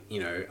took like,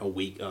 a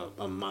week,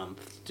 a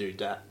month to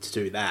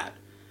do that.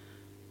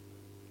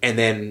 And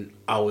then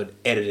I would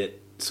edit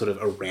it sort of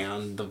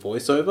around the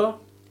voiceover,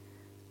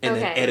 and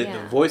then edit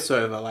the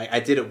voiceover. Like, I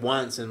did it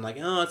once, and like,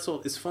 oh,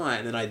 it's fine.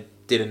 And then I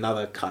did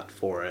another cut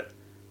for it,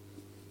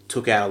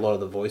 took out a lot of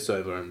the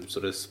voiceover, and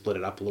sort of split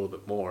it up a little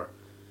bit more,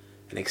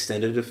 and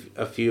extended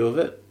a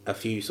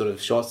few sort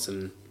of shots,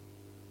 and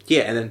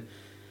yeah, and then.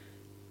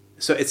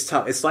 So it's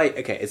tough. It's like,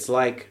 okay, it's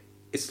like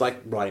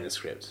writing a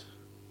script.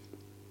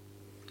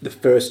 The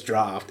first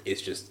draft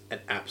is just an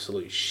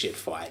absolute shit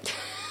fight.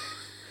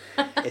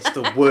 It's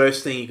the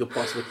worst thing you could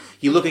possibly...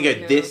 You look and go,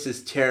 this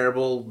is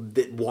terrible.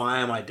 Why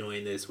am I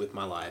doing this with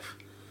my life?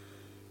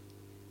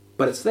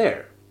 But it's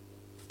there.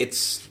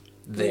 It's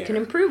there. You can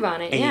improve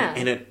on it,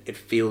 and and it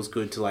feels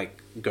good to,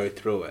 like, go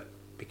through it.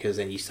 Because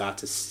then you start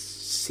to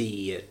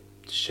see it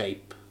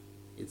shape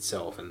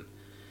itself, and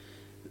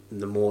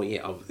the more,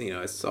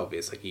 it's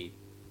obvious, like,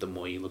 the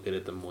more you look at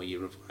it, the more you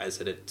revise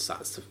it, it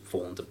starts to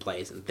fall into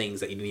place, and things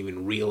that you didn't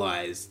even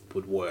realize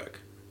would work,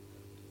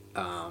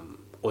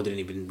 or didn't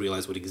even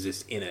realize would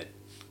exist in it,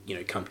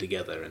 come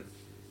together, and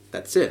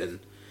that's it.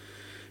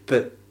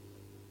 But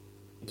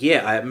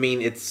yeah, I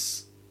mean,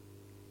 it's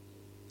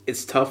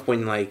tough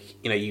when, like,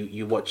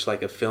 you watch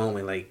like a film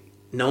and like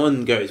no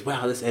one goes,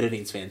 "Wow, this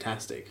editing's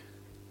fantastic."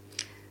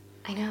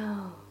 I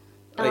know.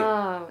 Like,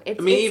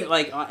 I mean,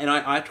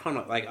 I try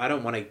not, like, I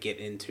don't want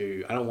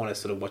to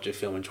sort of watch a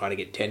film and try to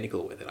get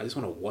technical with it. I just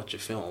want to watch a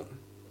film,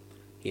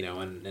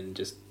 and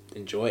just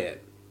enjoy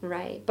it.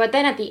 Right. But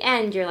then at the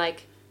end, you're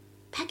like,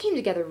 that came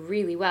together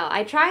really well.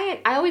 I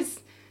always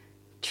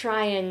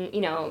try and,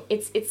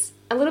 it's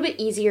a little bit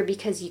easier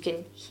because you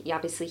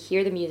obviously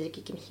hear the music,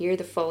 you can hear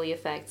the Foley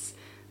effects,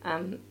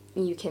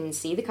 you can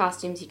see the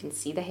costumes, you can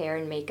see the hair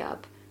and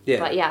makeup. Yeah.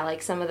 But yeah,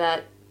 like some of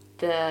that,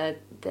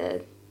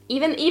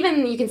 Even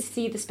you can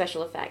see the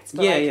special effects.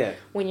 But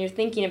when you're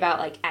thinking about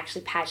like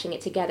actually patching it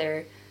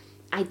together,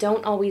 I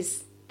don't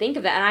always think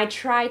of that. And I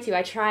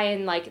try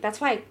and like,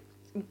 that's why,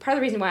 part of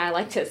the reason why I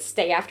like to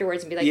stay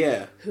afterwards and be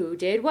like, who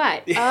did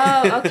what?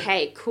 Oh,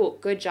 okay, cool,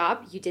 good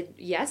job. You did,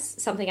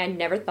 something I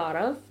never thought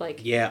of.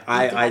 Like, you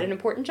had an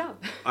important job.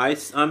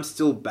 I'm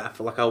still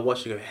baffled. Like, I'll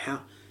watch it and go,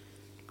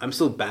 I'm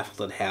still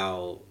baffled at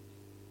how,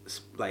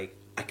 like,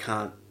 I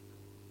can't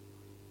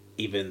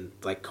even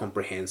like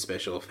comprehend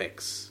special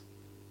effects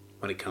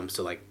when it comes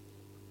to like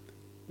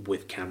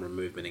with camera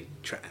movement and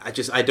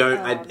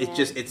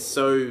it's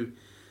so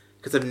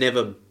because I've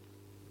never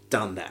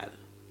done that.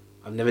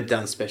 I've never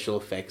done special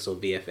effects or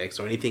VFX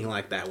or anything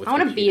like that. With I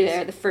want to be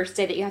there the first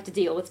day that you have to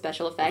deal with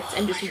special effects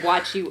and just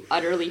watch you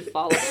utterly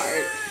fall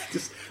apart.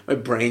 Just my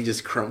brain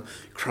just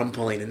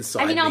crumpling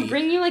inside. I mean, I'll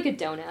bring you like a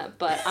donut,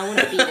 but I want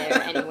to be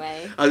there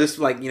anyway. I'll just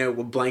like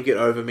blanket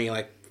over me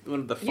like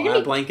the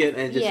fire blanket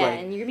and just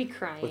and you're gonna be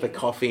crying with a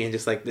coffee and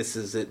just like this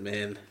is it,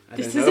 man.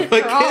 This is it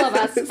for all of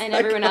us, and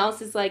everyone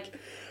else is like.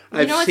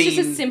 It's just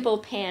a simple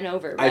pan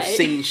over, right? I've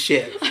seen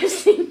shit.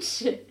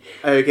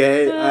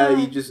 Okay,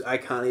 I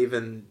can't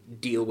even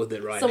deal with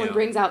it right now. Someone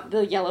brings out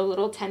the yellow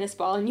little tennis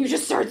ball and you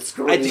just start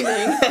screaming.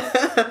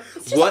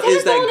 What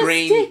is that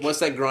green? What's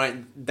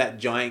that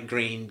giant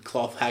green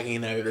cloth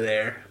hanging over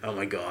there? Oh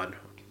my god.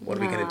 What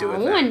are we going to do with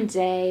that? One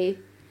day,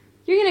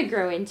 you're going to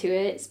grow into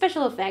it.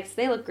 Special effects,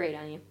 they look great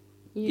on you.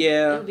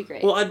 It'll be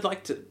great. Well, I'd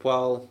like to,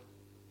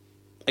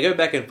 I go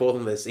back and forth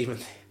on this, even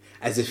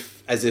as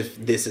if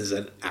this is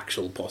an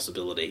actual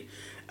possibility,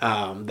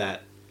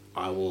 that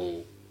I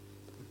will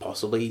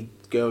possibly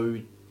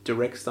go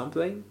direct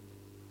something,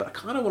 but I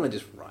kind of want to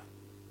just write.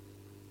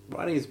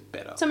 Writing is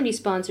better. Somebody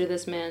sponsor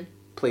this man.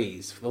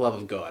 Please, for the love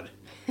of God,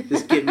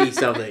 just give me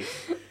something.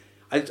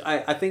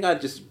 I think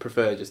I'd just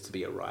prefer just to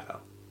be a writer.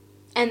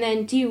 And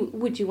then,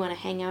 would you want to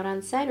hang out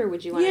on set, or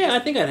would you want? Yeah, I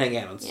think I'd hang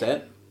out on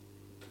set,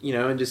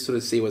 and just sort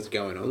of see what's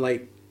going on,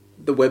 like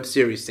the web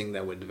series thing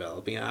that we're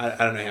developing. I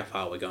don't know how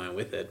far we're going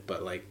with it,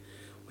 but like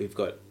we've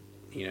got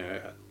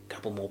a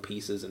couple more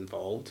pieces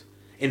involved,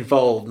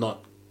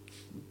 not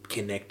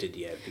connected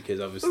yet, because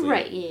obviously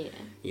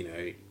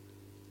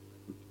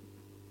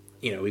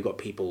we've got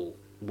people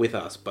with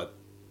us, but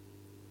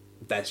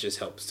that just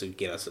helps to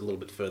get us a little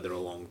bit further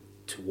along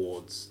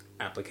towards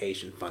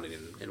application funding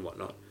and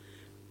whatnot.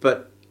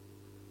 But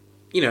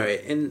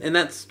and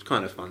that's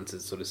kind of fun to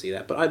sort of see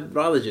that. But I'd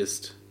rather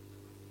just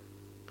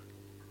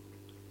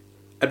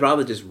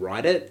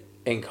write it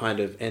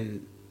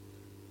and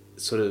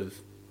sort of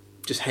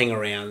just hang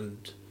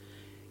around.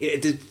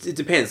 It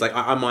depends. Like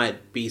I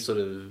might be sort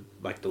of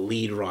like the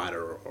lead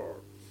writer or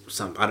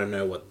some. I don't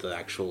know what the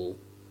actual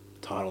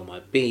title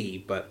might be,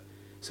 but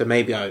so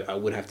maybe I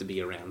would have to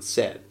be around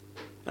set,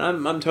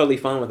 and I'm totally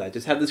fine with that.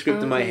 Just have the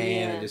script in my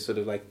hand and just sort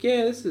of like,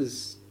 this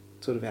is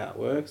sort of how it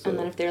works. And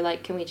then if they're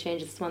like, can we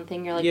change this one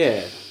thing? You're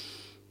like,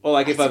 or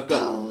like if I've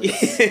got,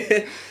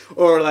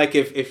 or like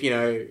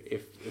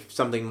if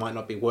something might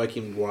not be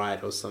working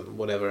right or some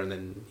whatever, and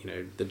then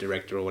the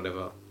director or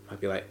whatever might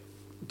be like,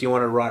 do you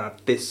want to write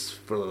up this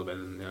for a little bit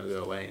and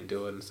go away and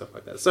do it and stuff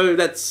like that. So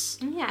that's...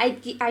 Yeah,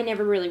 I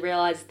never really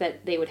realized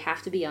that they would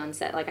have to be on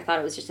set. Like, I thought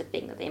it was just a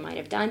thing that they might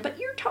have done, but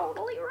you're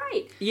totally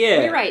right.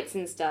 Yeah. Rewrites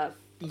and stuff.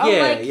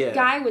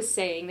 Guy was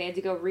saying they had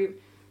to go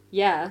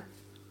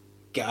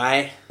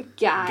Guy.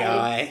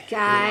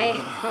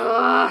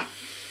 Ugh.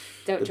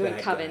 Don't join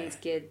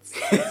covens, kids.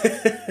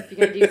 If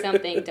you're going to do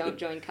something, don't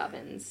join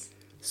covens.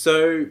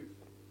 So...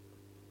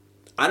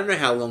 I don't know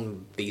how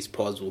long these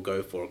pods will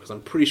go for, because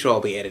I'm pretty sure I'll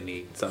be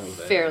editing some of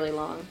it. Fairly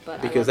long,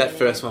 but because that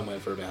first one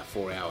went for about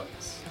 4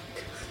 hours.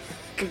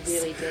 We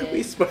really did.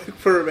 We spoke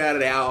for about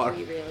an hour.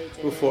 We really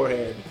did.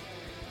 Beforehand.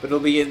 But it'll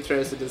be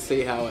interesting to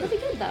see how it... It'll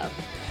be good, though.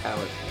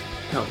 How it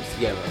comes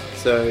together.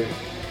 So...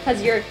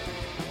 Because you're...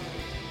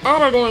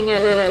 editing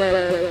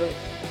it.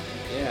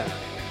 Yeah.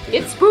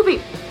 It's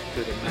spoopy.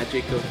 Through the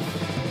magic of...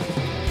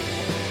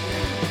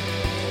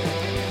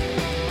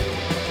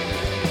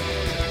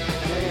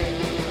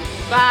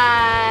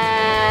 Bye.